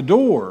walk out the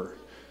door.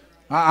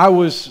 I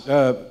was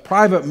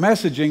private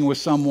messaging with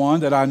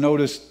someone that I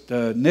noticed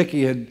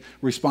Nikki had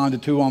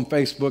responded to on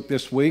Facebook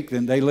this week,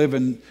 and they live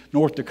in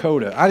North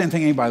Dakota. I didn't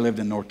think anybody lived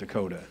in North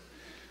Dakota.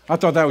 I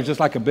thought that was just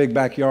like a big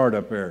backyard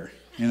up there,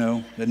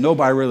 that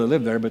nobody really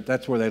lived there, but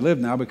that's where they live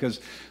now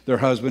because their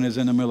husband is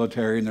in the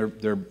military and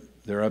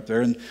they're up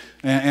there.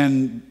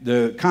 And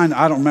the kind,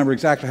 I don't remember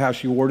exactly how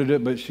she worded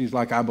it, but she's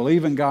like, I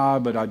believe in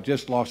God, but I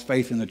just lost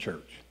faith in the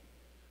church.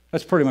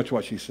 That's pretty much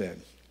what she said.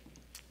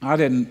 I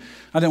didn't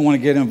want to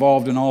get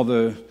involved in all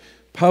the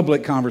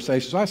public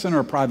conversations, so I sent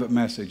her a private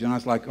message, and I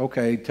was like,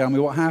 okay, tell me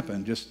what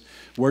happened. Just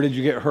where did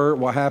you get hurt?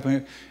 What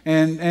happened?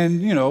 And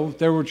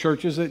there were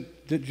churches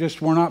that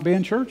just were not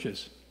being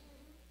churches.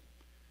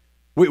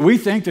 We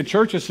think the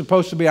church is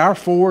supposed to be our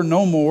four,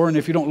 no more, and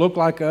if you don't look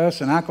like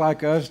us and act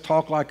like us,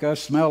 talk like us,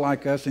 smell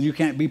like us, then you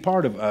can't be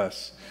part of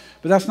us.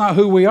 But that's not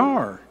who we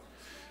are.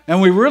 And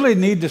we really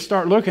need to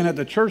start looking at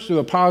the church through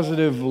a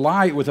positive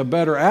light with a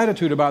better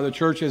attitude about the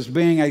church as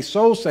being a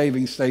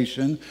soul-saving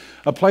station,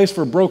 a place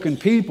for broken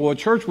people. A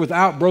church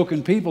without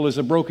broken people is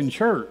a broken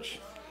church.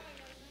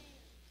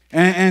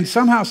 And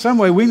somehow, some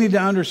way, we need to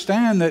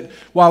understand that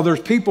while there's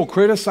people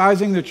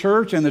criticizing the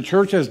church and the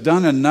church has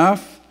done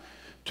enough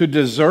to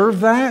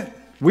deserve that,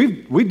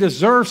 we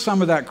deserve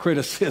some of that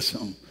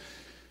criticism.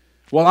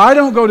 Well, I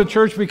don't go to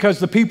church because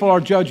the people are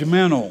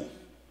judgmental.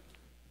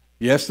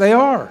 Yes, they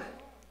are.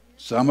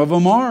 Some of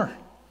them are.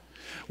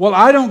 Well,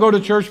 I don't go to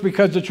church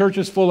because the church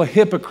is full of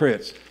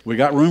hypocrites. We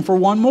got room for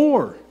one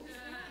more.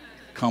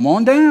 Come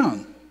on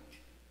down.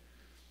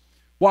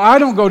 Well, I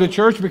don't go to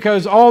church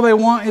because all they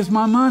want is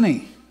my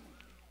money.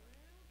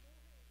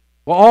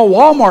 Well, all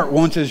Walmart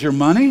wants is your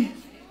money.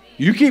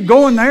 You keep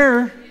going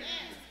there.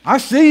 I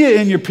see you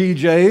in your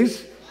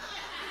PJs.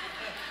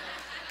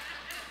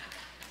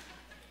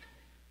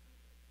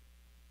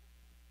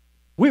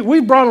 We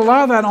brought a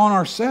lot of that on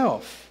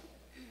ourselves.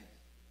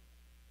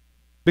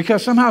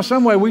 Because somehow,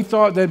 some way, we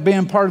thought that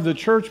being part of the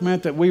church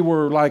meant that we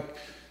were like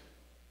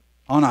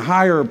on a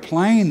higher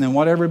plane than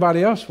what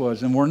everybody else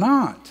was, and we're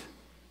not.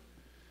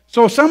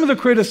 So some of the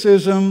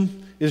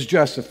criticism is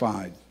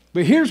justified.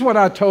 But here's what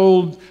I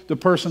told the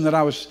person that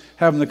I was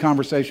having the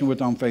conversation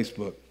with on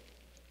Facebook.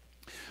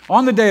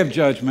 On the day of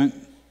judgment,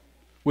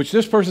 which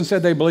this person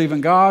said they believe in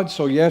God,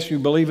 so yes, you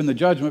believe in the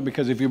judgment,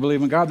 because if you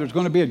believe in God, there's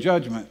going to be a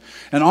judgment.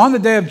 And on the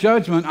day of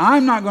judgment,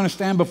 I'm not going to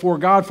stand before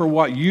God for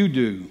what you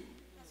do.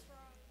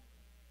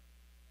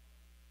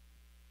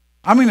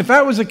 I mean, if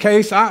that was the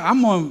case,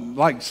 I'm going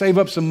to save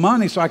up some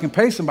money so I can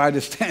pay somebody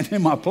to stand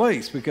in my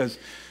place, because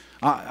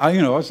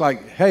it's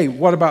like, hey,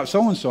 what about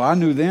so-and-so? I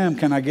knew them.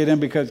 Can I get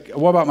in? Because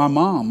what about my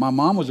mom? My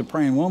mom was a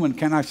praying woman.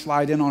 Can I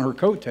slide in on her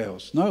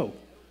coattails? No.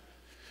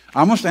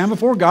 I'm going to stand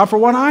before God for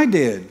what I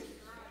did.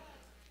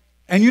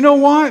 And you know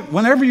what?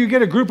 Whenever you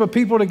get a group of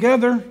people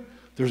together,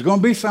 there's going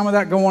to be some of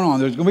that going on.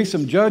 There's going to be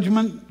some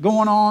judgment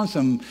going on,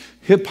 some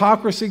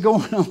hypocrisy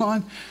going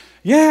on.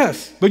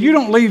 Yes, but you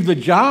don't leave the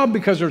job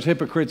because there's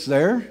hypocrites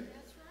there.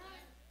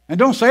 And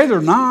don't say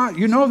they're not.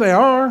 You know they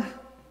are.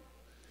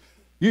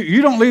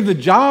 You don't leave the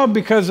job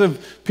because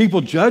of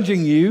people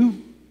judging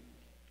you.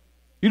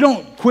 You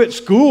don't quit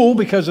school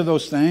because of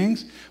those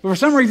things. But for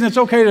some reason, it's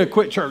okay to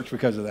quit church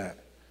because of that.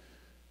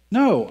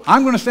 No,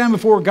 I'm going to stand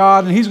before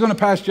God, and He's going to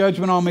pass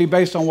judgment on me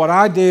based on what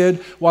I did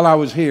while I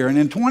was here. And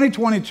in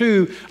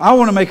 2022, I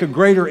want to make a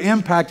greater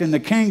impact in the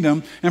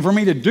kingdom. And for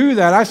me to do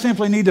that, I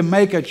simply need to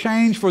make a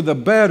change for the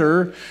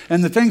better.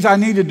 And the things I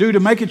need to do to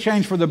make a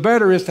change for the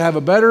better is to have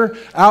a better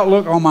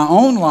outlook on my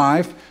own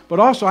life. But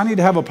also, I need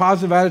to have a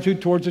positive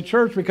attitude towards the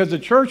church, because the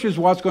church is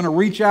what's going to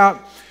reach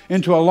out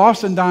into a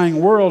lost and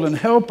dying world and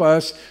help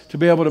us to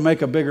be able to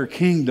make a bigger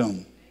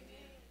kingdom.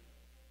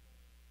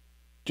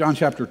 John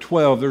chapter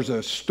 12, there's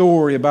a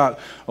story about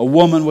a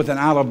woman with an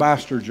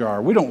alabaster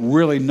jar. We don't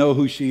really know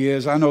who she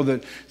is. I know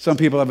that some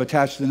people have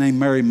attached the name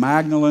Mary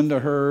Magdalene to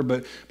her,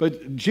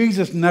 but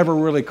Jesus never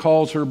really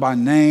calls her by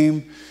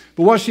name.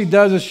 But what she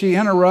does is she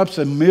interrupts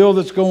a meal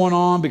that's going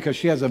on because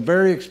she has a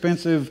very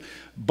expensive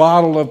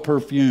bottle of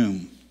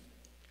perfume.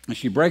 And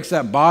she breaks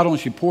that bottle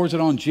and she pours it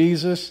on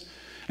Jesus.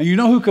 And you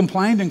know who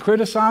complained and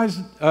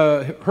criticized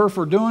her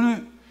for doing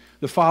it?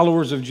 The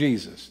followers of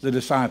Jesus, the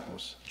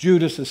disciples,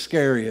 Judas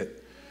Iscariot.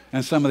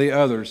 And some of the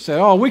others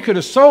said, oh, we could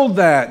have sold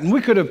that, and we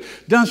could have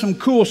done some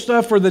cool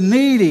stuff for the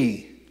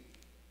needy.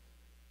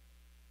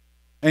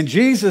 And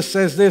Jesus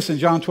says this in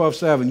John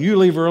 12:7, you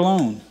leave her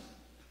alone.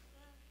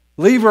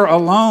 Leave her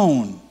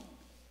alone.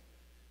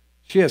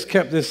 She has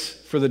kept this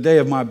for the day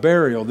of my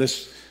burial,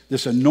 this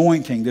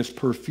anointing, this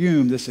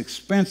perfume, this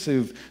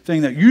expensive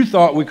thing that you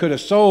thought we could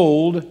have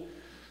sold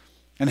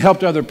and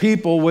helped other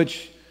people,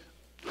 which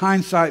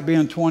hindsight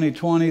being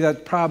 2020,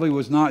 that probably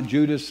was not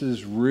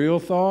Judas's real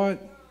thought.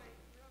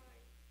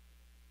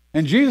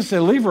 And Jesus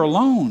said, leave her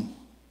alone.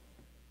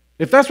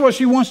 If that's what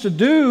she wants to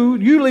do,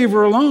 you leave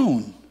her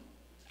alone.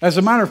 As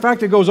a matter of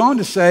fact, it goes on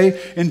to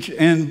say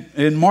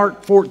in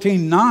Mark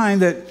 14:9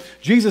 that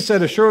Jesus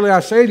said, assuredly I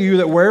say to you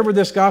that wherever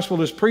this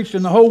gospel is preached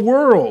in the whole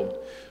world,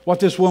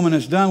 what this woman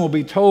has done will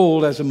be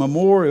told as a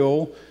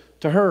memorial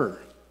to her.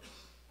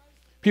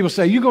 People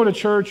say, you go to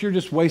church, you're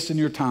just wasting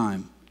your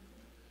time.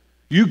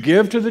 You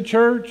give to the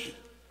church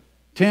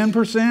 10%,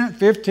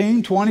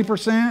 15%,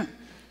 20%,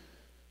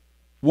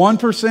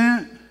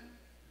 1%.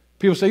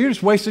 People say, you're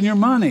just wasting your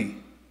money.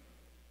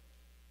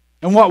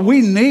 And what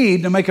we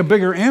need to make a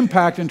bigger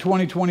impact in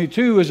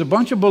 2022 is a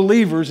bunch of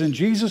believers in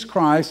Jesus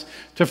Christ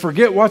to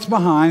forget what's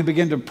behind,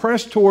 begin to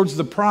press towards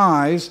the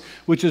prize,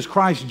 which is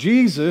Christ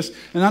Jesus,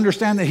 and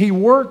understand that He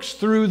works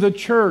through the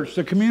church,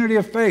 the community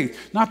of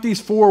faith, not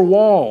these four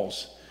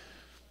walls.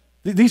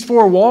 These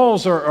four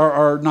walls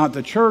are not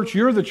the church.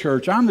 You're the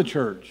church. I'm the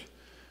church.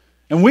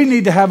 And we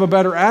need to have a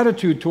better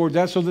attitude toward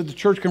that so that the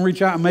church can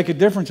reach out and make a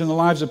difference in the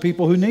lives of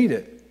people who need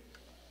it.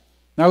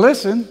 Now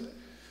listen,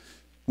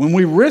 when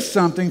we risk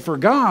something for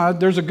God,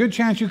 there's a good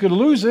chance you could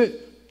lose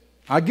it.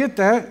 I get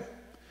that.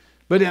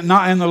 But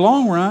not in the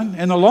long run.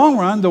 In the long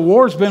run, the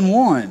war's been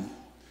won.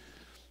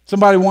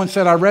 Somebody once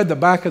said, I read the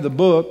back of the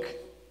book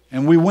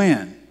and we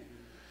win.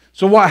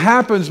 So what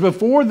happens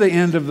before the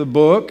end of the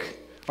book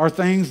are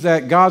things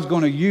that God's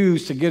going to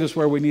use to get us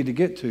where we need to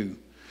get to.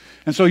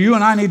 And so you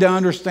and I need to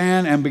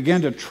understand and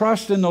begin to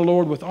trust in the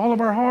Lord with all of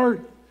our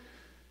heart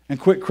and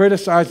quit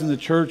criticizing the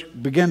church,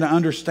 begin to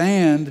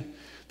understand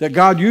that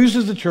God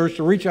uses the church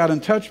to reach out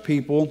and touch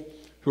people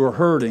who are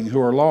hurting, who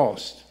are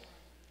lost.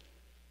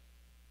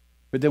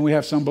 But then we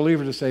have some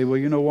believers that say, well,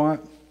 you know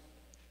what?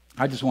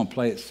 I just want to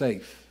play it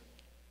safe.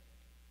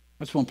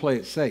 I just want to play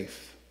it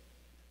safe.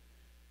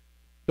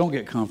 Don't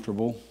get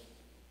comfortable.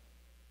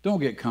 Don't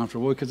get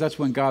comfortable, because that's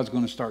when God's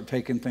going to start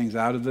taking things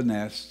out of the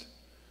nest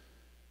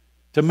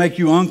to make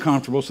you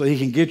uncomfortable so He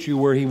can get you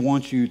where He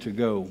wants you to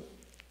go.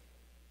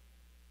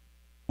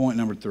 Point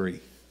number 3.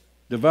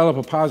 Develop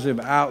a positive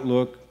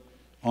outlook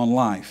on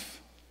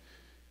life.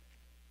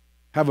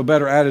 Have a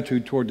better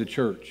attitude toward the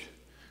church.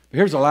 But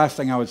here's the last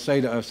thing I would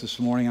say to us this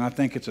morning, and I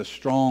think it's a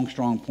strong,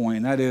 strong point,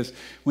 and that is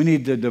we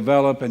need to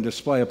develop and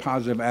display a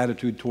positive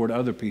attitude toward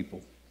other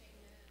people.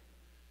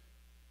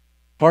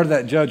 Part of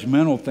that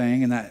judgmental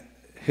thing and that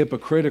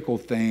hypocritical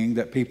thing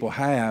that people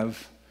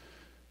have,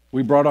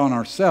 we brought on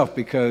ourselves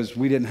because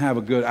we didn't have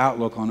a good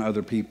outlook on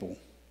other people.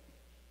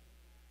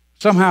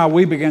 Somehow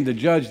we began to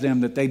judge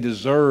them that they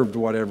deserved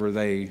whatever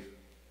they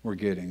were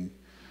getting.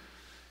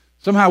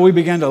 Somehow we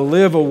began to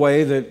live a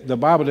way that the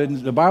Bible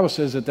didn't. The Bible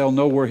says that they'll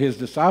know we're his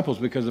disciples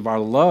because of our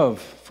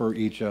love for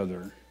each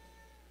other,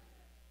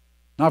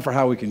 not for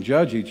how we can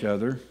judge each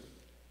other.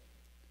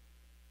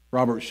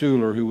 Robert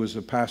Schuller, who was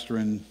a pastor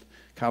in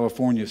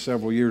California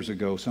several years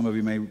ago, some of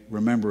you may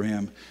remember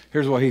him.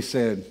 Here's what he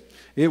said.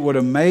 It would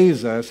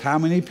amaze us how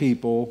many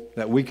people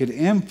that we could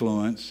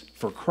influence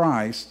for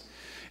Christ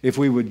if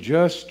we would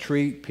just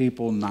treat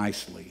people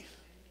nicely.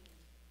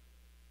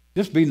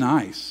 Just be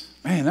nice.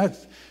 Man,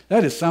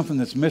 that is something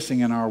that's missing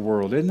in our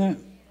world, isn't it?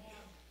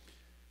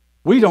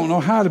 We don't know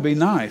how to be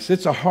nice.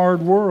 It's a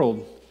hard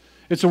world.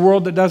 It's a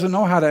world that doesn't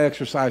know how to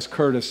exercise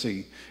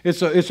courtesy.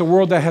 It's a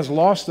world that has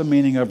lost the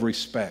meaning of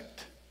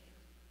respect.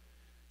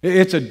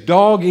 It's a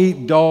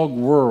dog-eat-dog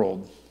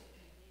world.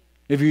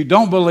 If you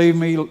don't believe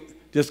me,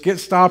 just get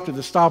stopped at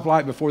the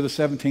stoplight before the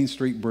 17th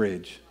Street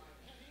Bridge.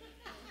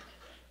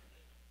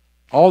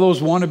 All those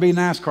wannabe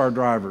NASCAR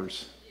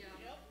drivers.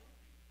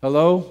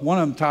 Hello? One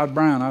of them, Todd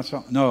Brown.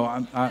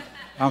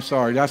 I'm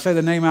sorry. Did I say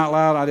the name out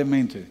loud? I didn't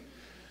mean to.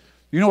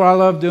 You know what I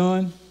love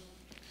doing?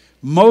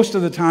 Most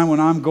of the time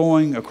when I'm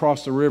going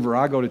across the river,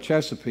 I go to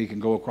Chesapeake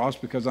and go across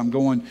because I'm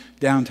going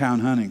downtown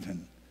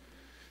Huntington.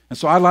 And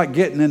so I like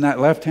getting in that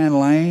left-hand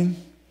lane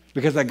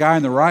because that guy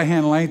in the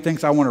right-hand lane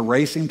thinks I want to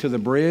race him to the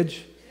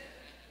bridge.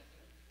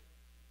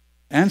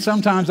 And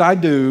sometimes I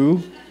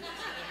do,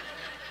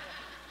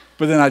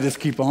 but then I just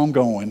keep on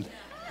going,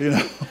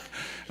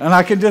 And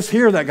I can just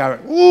hear that guy,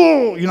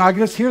 ooh, I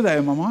can just hear that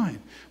in my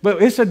mind.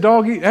 But it's a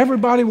dog eat.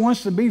 Everybody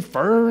wants to be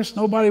first.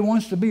 Nobody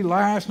wants to be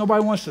last.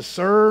 Nobody wants to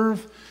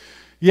serve.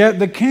 Yet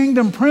the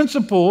kingdom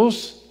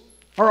principles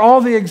are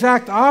all the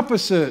exact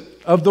opposite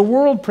of the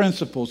world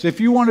principles. If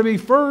you want to be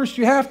first,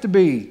 you have to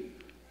be.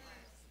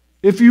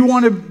 If you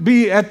want to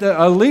be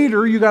a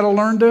leader, you got to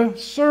learn to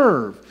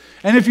serve.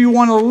 And if you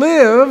want to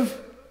live,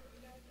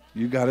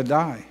 you got to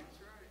die.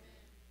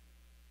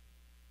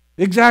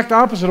 The exact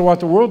opposite of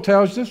what the world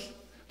tells us.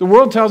 The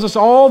world tells us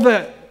all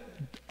the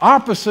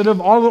opposite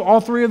of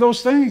all three of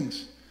those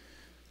things.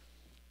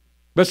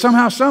 But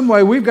somehow, some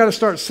way, we've got to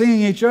start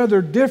seeing each other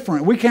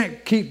different. We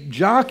can't keep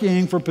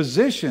jockeying for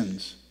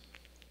positions.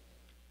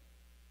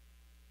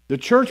 The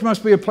church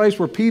must be a place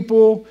where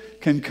people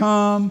can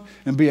come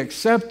and be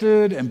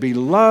accepted and be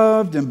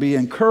loved and be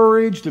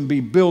encouraged and be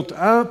built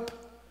up.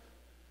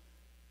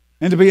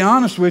 And to be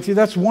honest with you,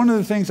 that's one of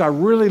the things I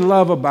really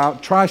love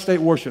about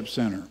Tri-State Worship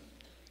Center.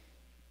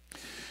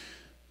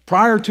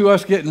 Prior to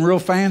us getting real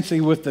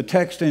fancy with the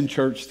text in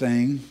church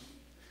thing,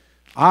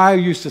 I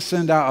used to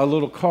send out a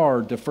little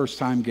card to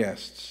first-time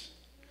guests.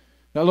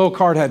 That little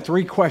card had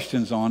 3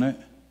 questions on it.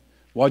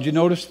 What'd you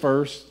notice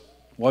first?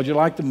 What'd you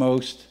like the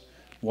most?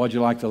 What'd you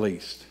like the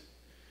least?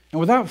 And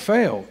without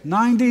fail,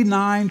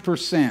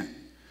 99%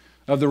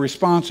 of the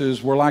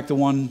responses were like the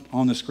one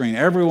on the screen.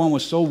 Everyone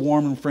was so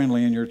warm and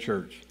friendly in your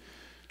church.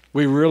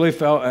 We really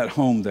felt at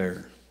home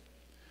there.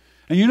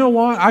 And you know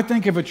what? I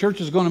think if a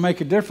church is going to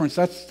make a difference,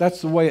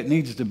 that's the way it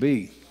needs to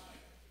be.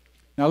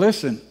 Now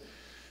listen,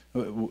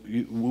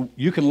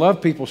 you can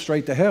love people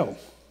straight to hell.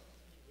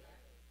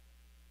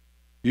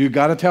 You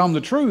got to tell them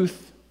the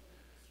truth,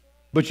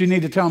 but you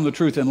need to tell them the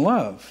truth in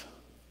love.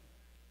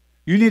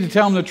 You need to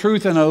tell them the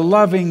truth in a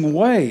loving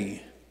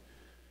way.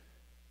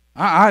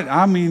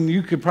 I mean,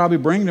 you could probably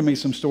bring to me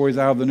some stories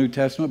out of the New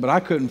Testament, but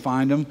I couldn't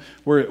find them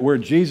where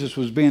Jesus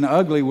was being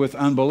ugly with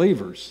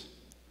unbelievers.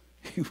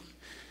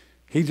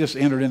 He just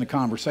entered into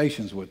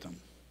conversations with them.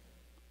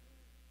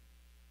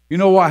 You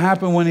know what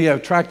happened when he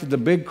attracted the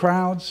big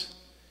crowds?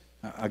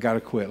 I got to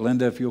quit.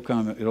 Linda, if you'll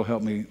come, it'll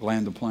help me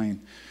land the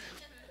plane.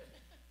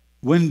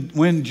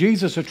 When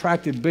Jesus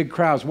attracted big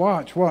crowds,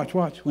 watch.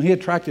 When he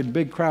attracted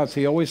big crowds,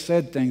 he always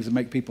said things to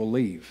make people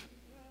leave.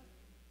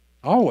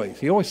 Always.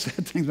 He always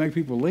said things to make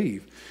people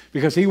leave.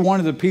 Because he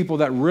wanted the people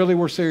that really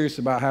were serious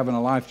about having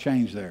a life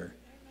change there.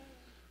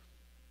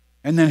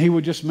 And then he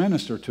would just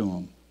minister to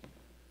them.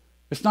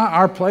 It's not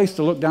our place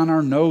to look down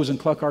our nose and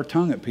cluck our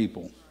tongue at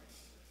people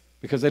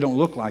because they don't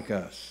look like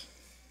us.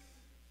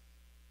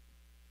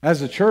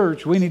 As a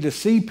church, we need to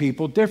see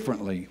people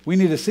differently. We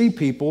need to see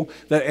people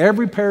that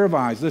every pair of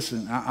eyes,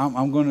 listen,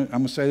 I'm going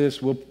to say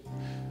this, we'll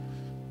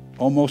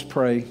almost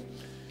pray.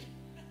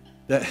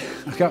 That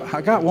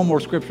I got one more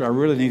scripture I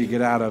really need to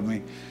get out of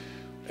me.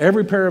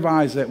 Every pair of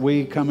eyes that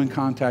we come in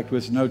contact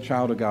with is no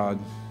child of God.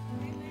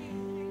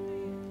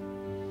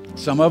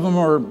 Some of them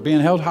are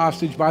being held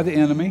hostage by the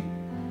enemy.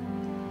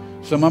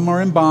 Some of them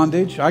are in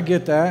bondage. I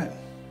get that.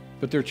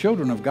 But they're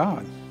children of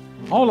God.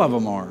 All of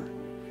them are.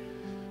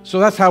 So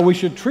that's how we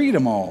should treat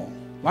them all,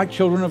 like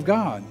children of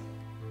God.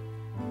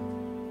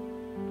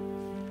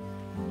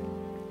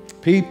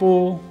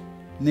 People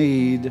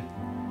need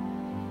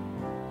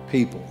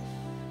people.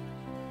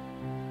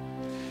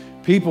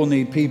 People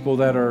need people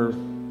that are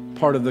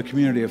part of the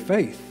community of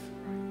faith.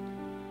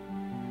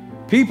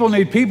 People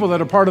need people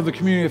that are part of the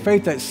community of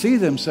faith that see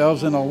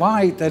themselves in a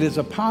light that is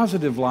a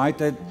positive light,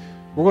 that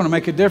we're going to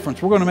make a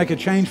difference. We're going to make a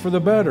change for the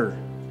better.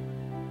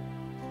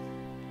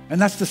 And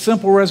that's the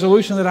simple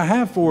resolution that I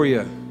have for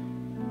you.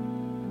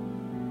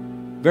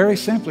 Very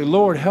simply,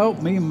 Lord,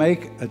 help me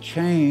make a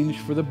change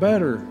for the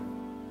better.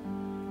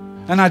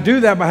 And I do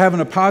that by having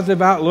a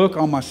positive outlook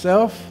on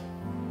myself,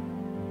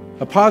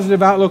 a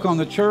positive outlook on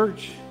the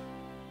church,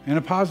 and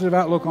a positive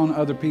outlook on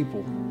other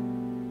people.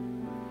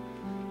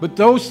 But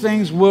those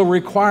things will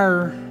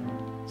require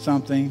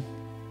something.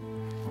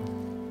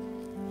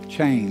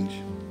 Change.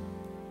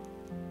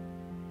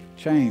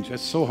 Change.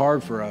 That's so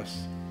hard for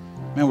us.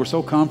 Man, we're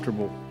so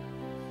comfortable.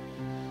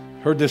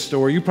 Heard this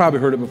story. You probably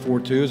heard it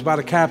before too. It's about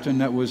a captain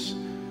that was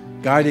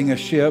guiding a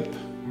ship.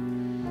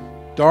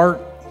 Dark,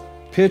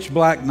 pitch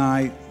black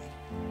night.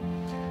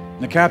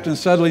 And the captain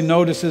suddenly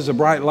notices a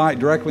bright light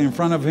directly in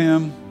front of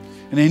him.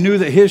 And he knew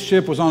that his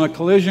ship was on a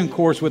collision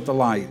course with the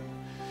light.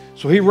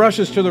 So he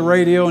rushes to the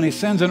radio and he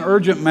sends an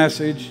urgent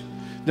message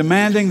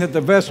demanding that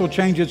the vessel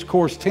change its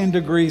course 10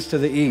 degrees to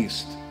the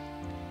east.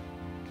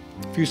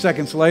 A few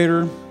seconds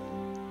later,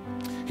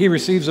 he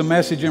receives a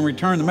message in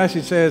return. The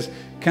message says,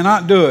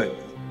 "Cannot do it.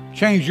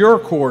 Change your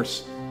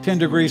course 10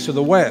 degrees to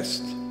the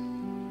west."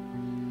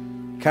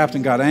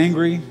 Captain got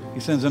angry. He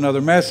sends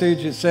another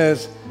message. It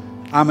says,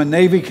 "I'm a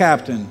Navy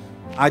captain.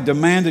 I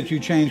demand that you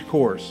change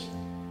course."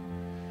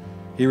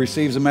 He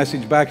receives a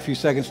message back a few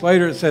seconds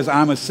later. It says,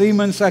 "I'm a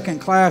seaman second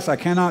class. I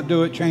cannot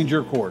do it. Change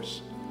your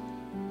course."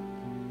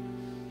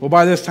 Well,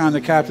 by this time,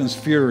 the captain's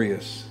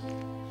furious.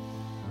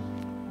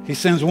 He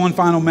sends one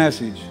final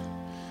message.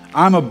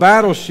 "I'm a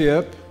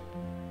battleship,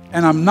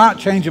 and I'm not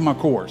changing my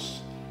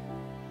course."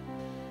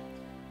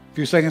 A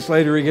few seconds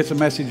later, he gets a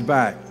message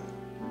back.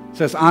 It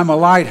says, "I'm a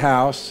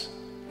lighthouse.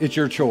 It's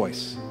your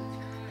choice."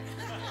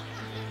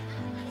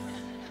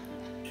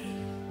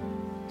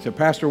 He said,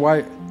 "Pastor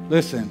White,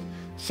 listen,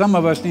 some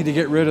of us need to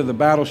get rid of the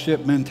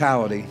battleship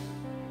mentality.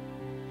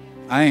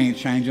 I ain't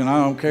changing.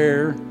 I don't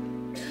care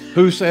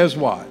who says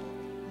what.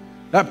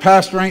 That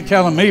pastor ain't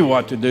telling me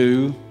what to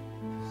do.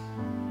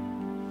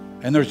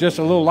 And there's just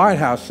a little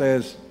lighthouse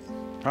says,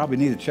 probably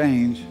need a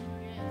change.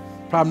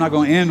 Probably not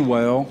going to end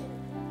well."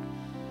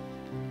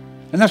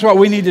 And that's what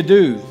we need to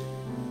do.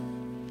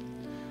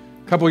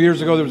 A couple of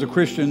years ago, there was a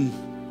Christian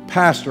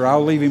pastor.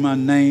 I'll leave him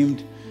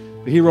unnamed.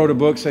 But he wrote a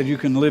book, said you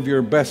can live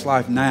your best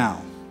life now.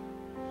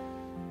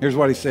 Here's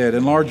what he said.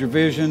 "Enlarge your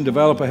vision,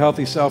 develop a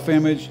healthy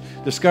self-image,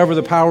 discover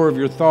the power of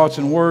your thoughts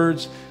and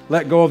words,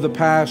 let go of the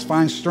past,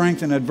 find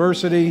strength in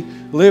adversity,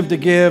 live to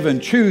give,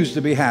 and choose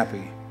to be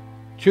happy."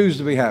 Choose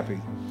to be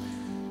happy.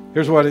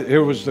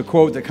 Here was the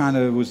quote that kind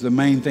of was the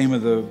main theme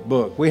of the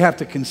book. We have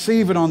to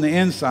conceive it on the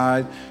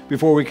inside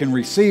before we can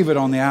receive it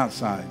on the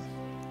outside.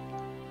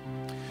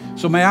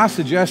 So may I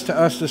suggest to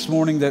us this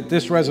morning that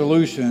this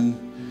resolution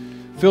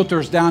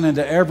filters down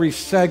into every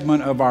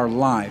segment of our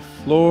life.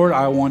 Lord,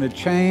 I want to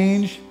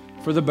change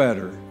for the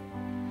better.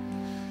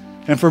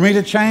 And for me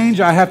to change,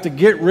 I have to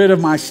get rid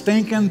of my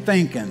stinking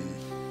thinking.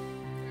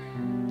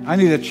 I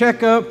need a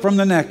checkup from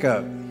the neck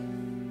up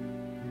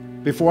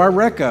before I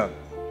wreck up.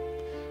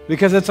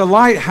 Because it's a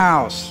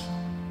lighthouse,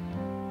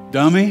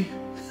 dummy.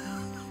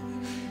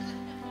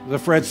 The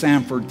Fred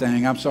Sanford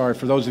thing. I'm sorry,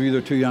 for those of you that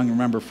are too young to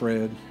remember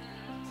Fred.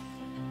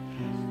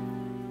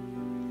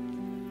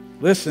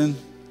 Listen,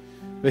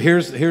 but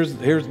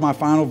here's my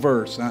final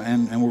verse,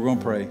 and we're going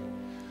to pray.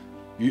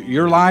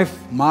 Your life,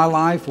 my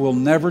life, will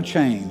never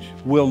change.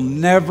 Will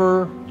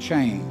never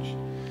change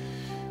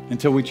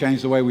until we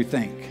change the way we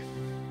think.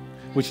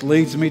 Which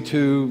leads me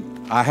to,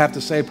 I have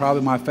to say,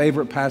 probably my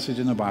favorite passage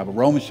in the Bible.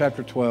 Romans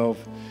chapter 12,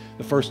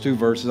 the first two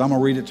verses. I'm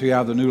going to read it to you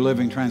out of the New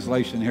Living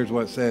Translation. Here's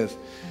what it says.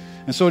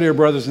 "And so, dear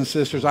brothers and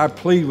sisters, I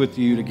plead with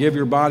you to give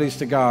your bodies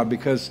to God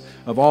because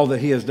of all that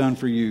He has done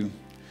for you.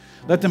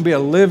 Let them be a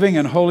living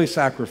and holy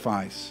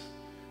sacrifice,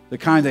 the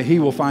kind that He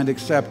will find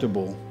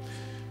acceptable.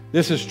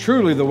 This is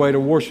truly the way to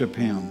worship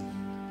Him."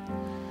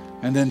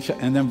 And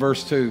then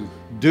verse 2,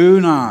 "Do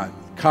not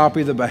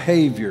copy the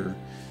behavior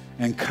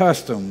and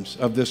customs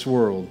of this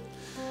world,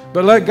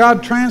 but let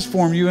God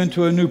transform you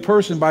into a new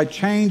person by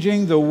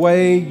changing the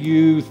way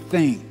you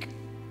think."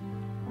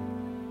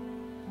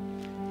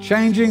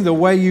 Changing the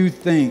way you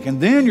think.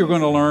 And then you're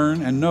going to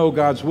learn and know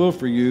God's will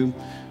for you,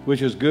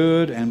 which is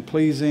good and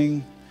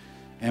pleasing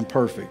and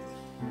perfect.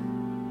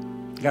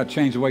 You got to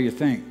change the way you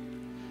think.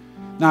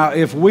 Now,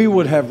 if we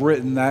would have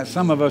written that,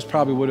 some of us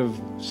probably would have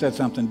said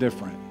something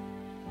different.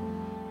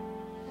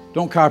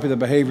 Don't copy the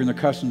behavior and the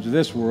customs of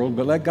this world,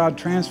 but let God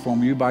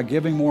transform you by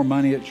giving more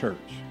money at church,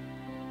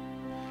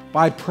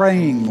 by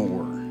praying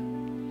more,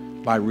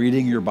 by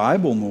reading your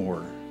Bible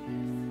more.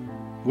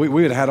 We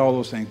would have had all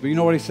those things. But you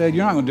know what he said?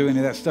 You're not going to do any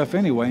of that stuff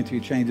anyway until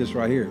you change this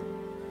right here.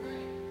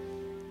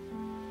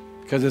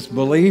 Because it's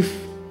belief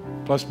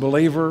plus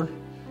believer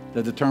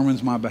that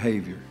determines my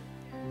behavior.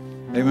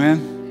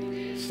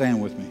 Amen?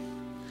 Stand with me.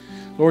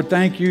 Lord,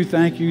 thank you,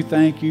 thank you,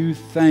 thank you,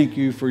 thank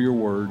you for your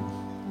word.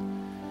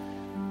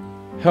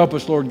 Help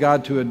us, Lord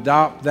God, to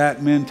adopt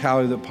that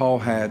mentality that Paul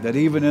had, that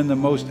even in the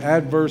most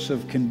adverse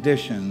of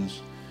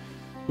conditions,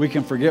 we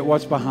can forget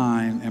what's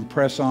behind and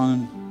press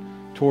on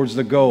towards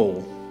the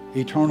goal,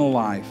 eternal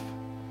life,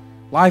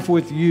 life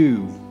with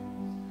you.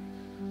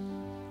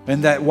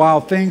 And that while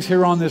things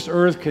here on this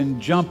earth can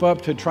jump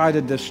up to try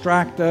to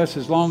distract us,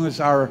 as long as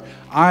our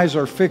eyes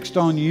are fixed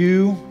on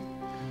you,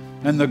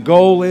 and the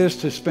goal is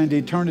to spend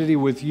eternity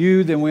with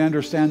you, then we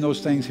understand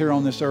those things here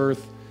on this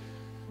earth,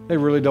 they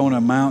really don't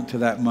amount to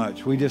that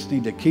much. We just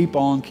need to keep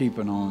on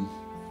keeping on.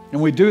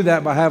 And we do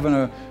that by having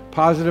a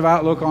positive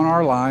outlook on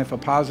our life, a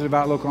positive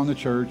outlook on the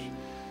church,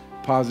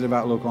 a positive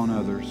outlook on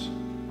others.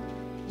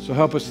 So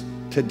help us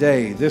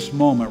today, this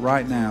moment,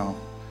 right now,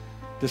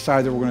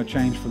 decide that we're going to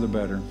change for the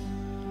better.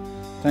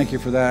 Thank you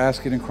for that. I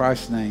ask it in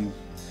Christ's name.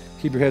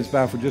 Keep your heads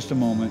bowed for just a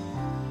moment.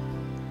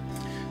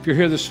 If you're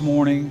here this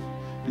morning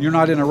and you're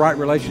not in a right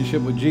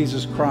relationship with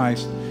Jesus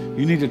Christ,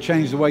 you need to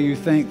change the way you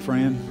think,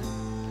 friend.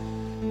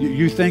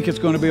 You think it's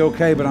going to be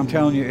okay, but I'm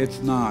telling you,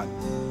 it's not.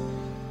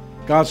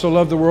 God so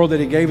loved the world that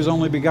He gave His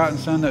only begotten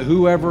Son, that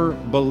whoever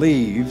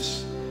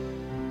believes,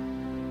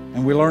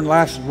 and we learned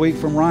last week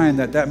from Ryan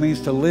that means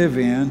to live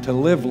in, to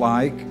live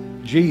like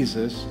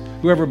Jesus.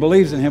 Whoever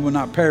believes in Him will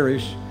not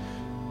perish,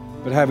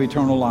 but have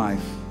eternal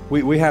life.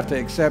 We have to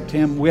accept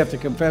Him. We have to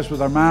confess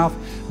with our mouth,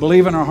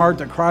 believe in our heart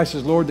that Christ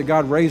is Lord, that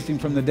God raised Him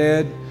from the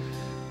dead.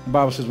 The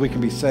Bible says we can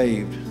be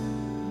saved.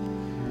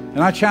 And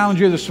I challenge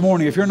you this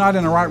morning, if you're not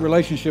in a right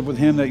relationship with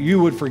Him, that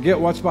you would forget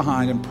what's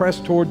behind and press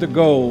toward the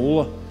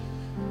goal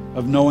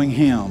of knowing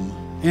Him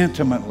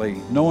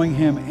intimately, knowing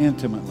Him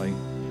intimately.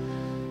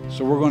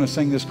 So we're going to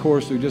sing this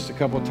chorus through just a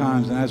couple of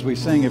times. And as we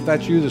sing, if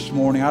that's you this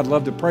morning, I'd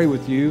love to pray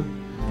with you,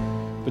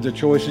 but the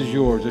choice is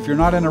yours. If you're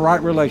not in the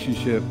right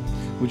relationship,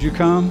 would you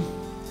come?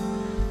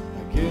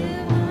 I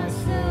give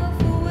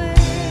myself away.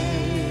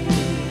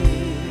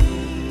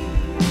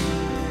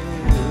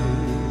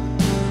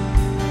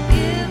 I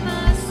give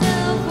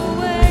myself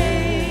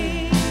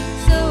away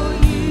so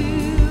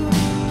you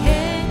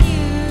can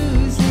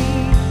use me.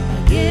 I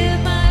give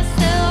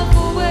myself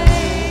away.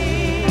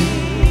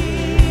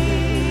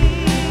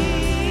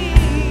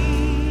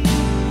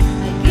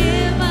 I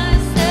give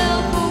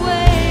myself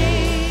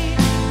away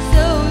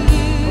so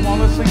you. Come on,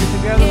 let's sing it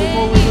together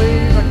before we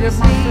leave. I give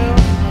myself.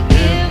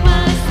 Give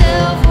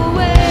myself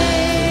away.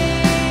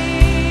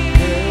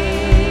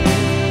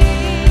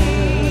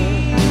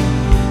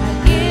 I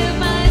give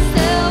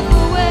myself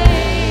away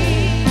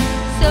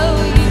so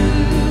you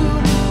can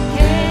use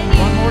me.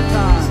 One more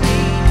time.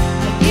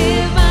 I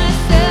give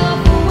myself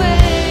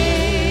away.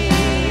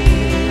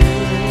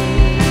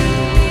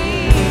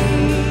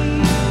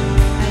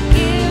 I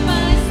give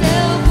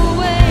myself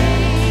away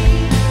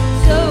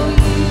so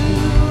you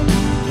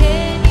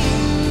can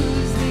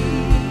use me.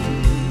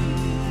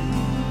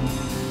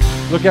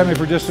 Look at me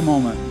for just a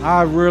moment.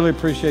 I really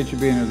appreciate you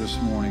being here this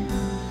morning.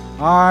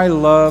 I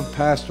love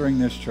pastoring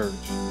this church.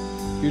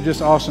 You're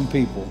just awesome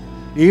people.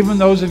 Even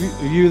those of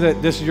you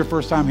that this is your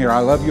first time here, I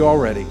love you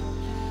already.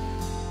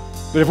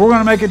 But if we're going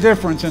to make a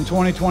difference in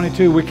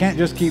 2022, we can't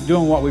just keep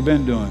doing what we've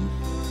been doing.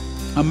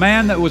 A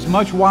man that was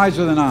much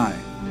wiser than I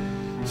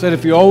said,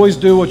 if you always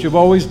do what you've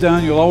always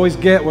done, you'll always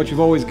get what you've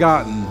always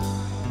gotten.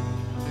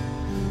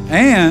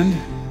 And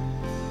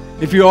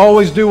if you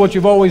always do what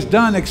you've always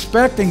done,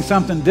 expecting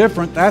something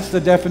different, that's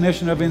the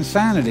definition of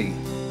insanity.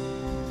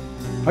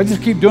 I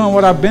just keep doing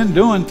what I've been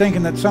doing,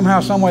 thinking that somehow,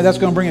 some way, that's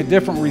going to bring a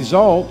different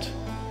result.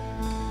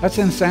 That's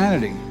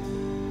insanity.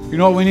 You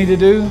know what we need to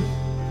do?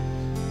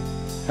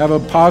 Have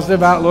a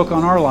positive outlook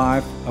on our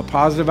life, a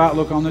positive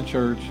outlook on the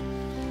church,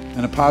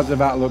 and a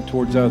positive outlook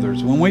towards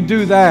others. When we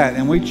do that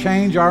and we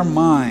change our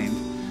mind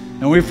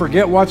and we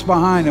forget what's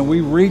behind and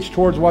we reach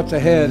towards what's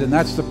ahead, and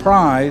that's the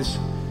prize,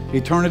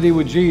 eternity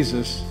with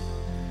Jesus,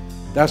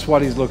 that's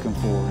what He's looking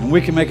for. And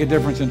we can make a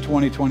difference in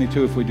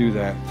 2022 if we do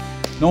that.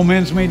 No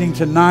men's meeting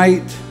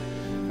tonight,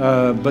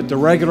 but the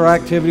regular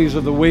activities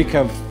of the week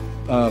have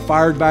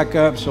fired back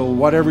up. So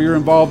whatever you're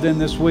involved in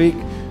this week,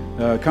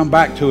 come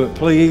back to it,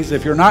 please.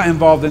 If you're not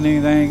involved in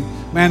anything,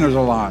 man, there's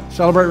a lot.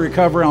 Celebrate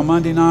Recovery on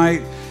Monday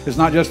night. It's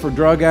not just for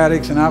drug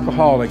addicts and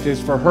alcoholics.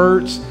 It's for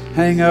hurts,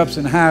 hang-ups,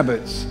 and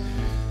habits.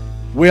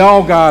 We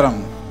all got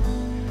them.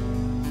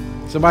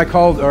 Somebody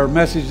called or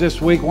messaged this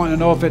week wanting to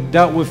know if it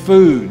dealt with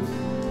food.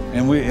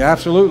 And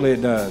absolutely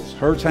it does.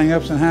 Hurts,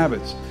 hang-ups, and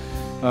habits.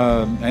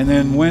 And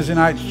then Wednesday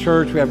night's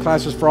church, we have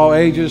classes for all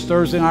ages.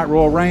 Thursday night,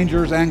 Royal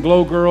Rangers and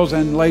Glow Girls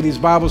and Ladies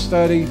Bible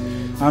Study.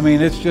 I mean,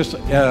 it's just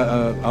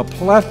a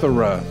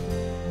plethora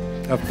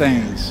of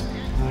things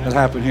that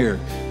happen here.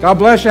 God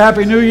bless you.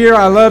 Happy New Year.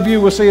 I love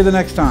you. We'll see you the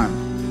next time.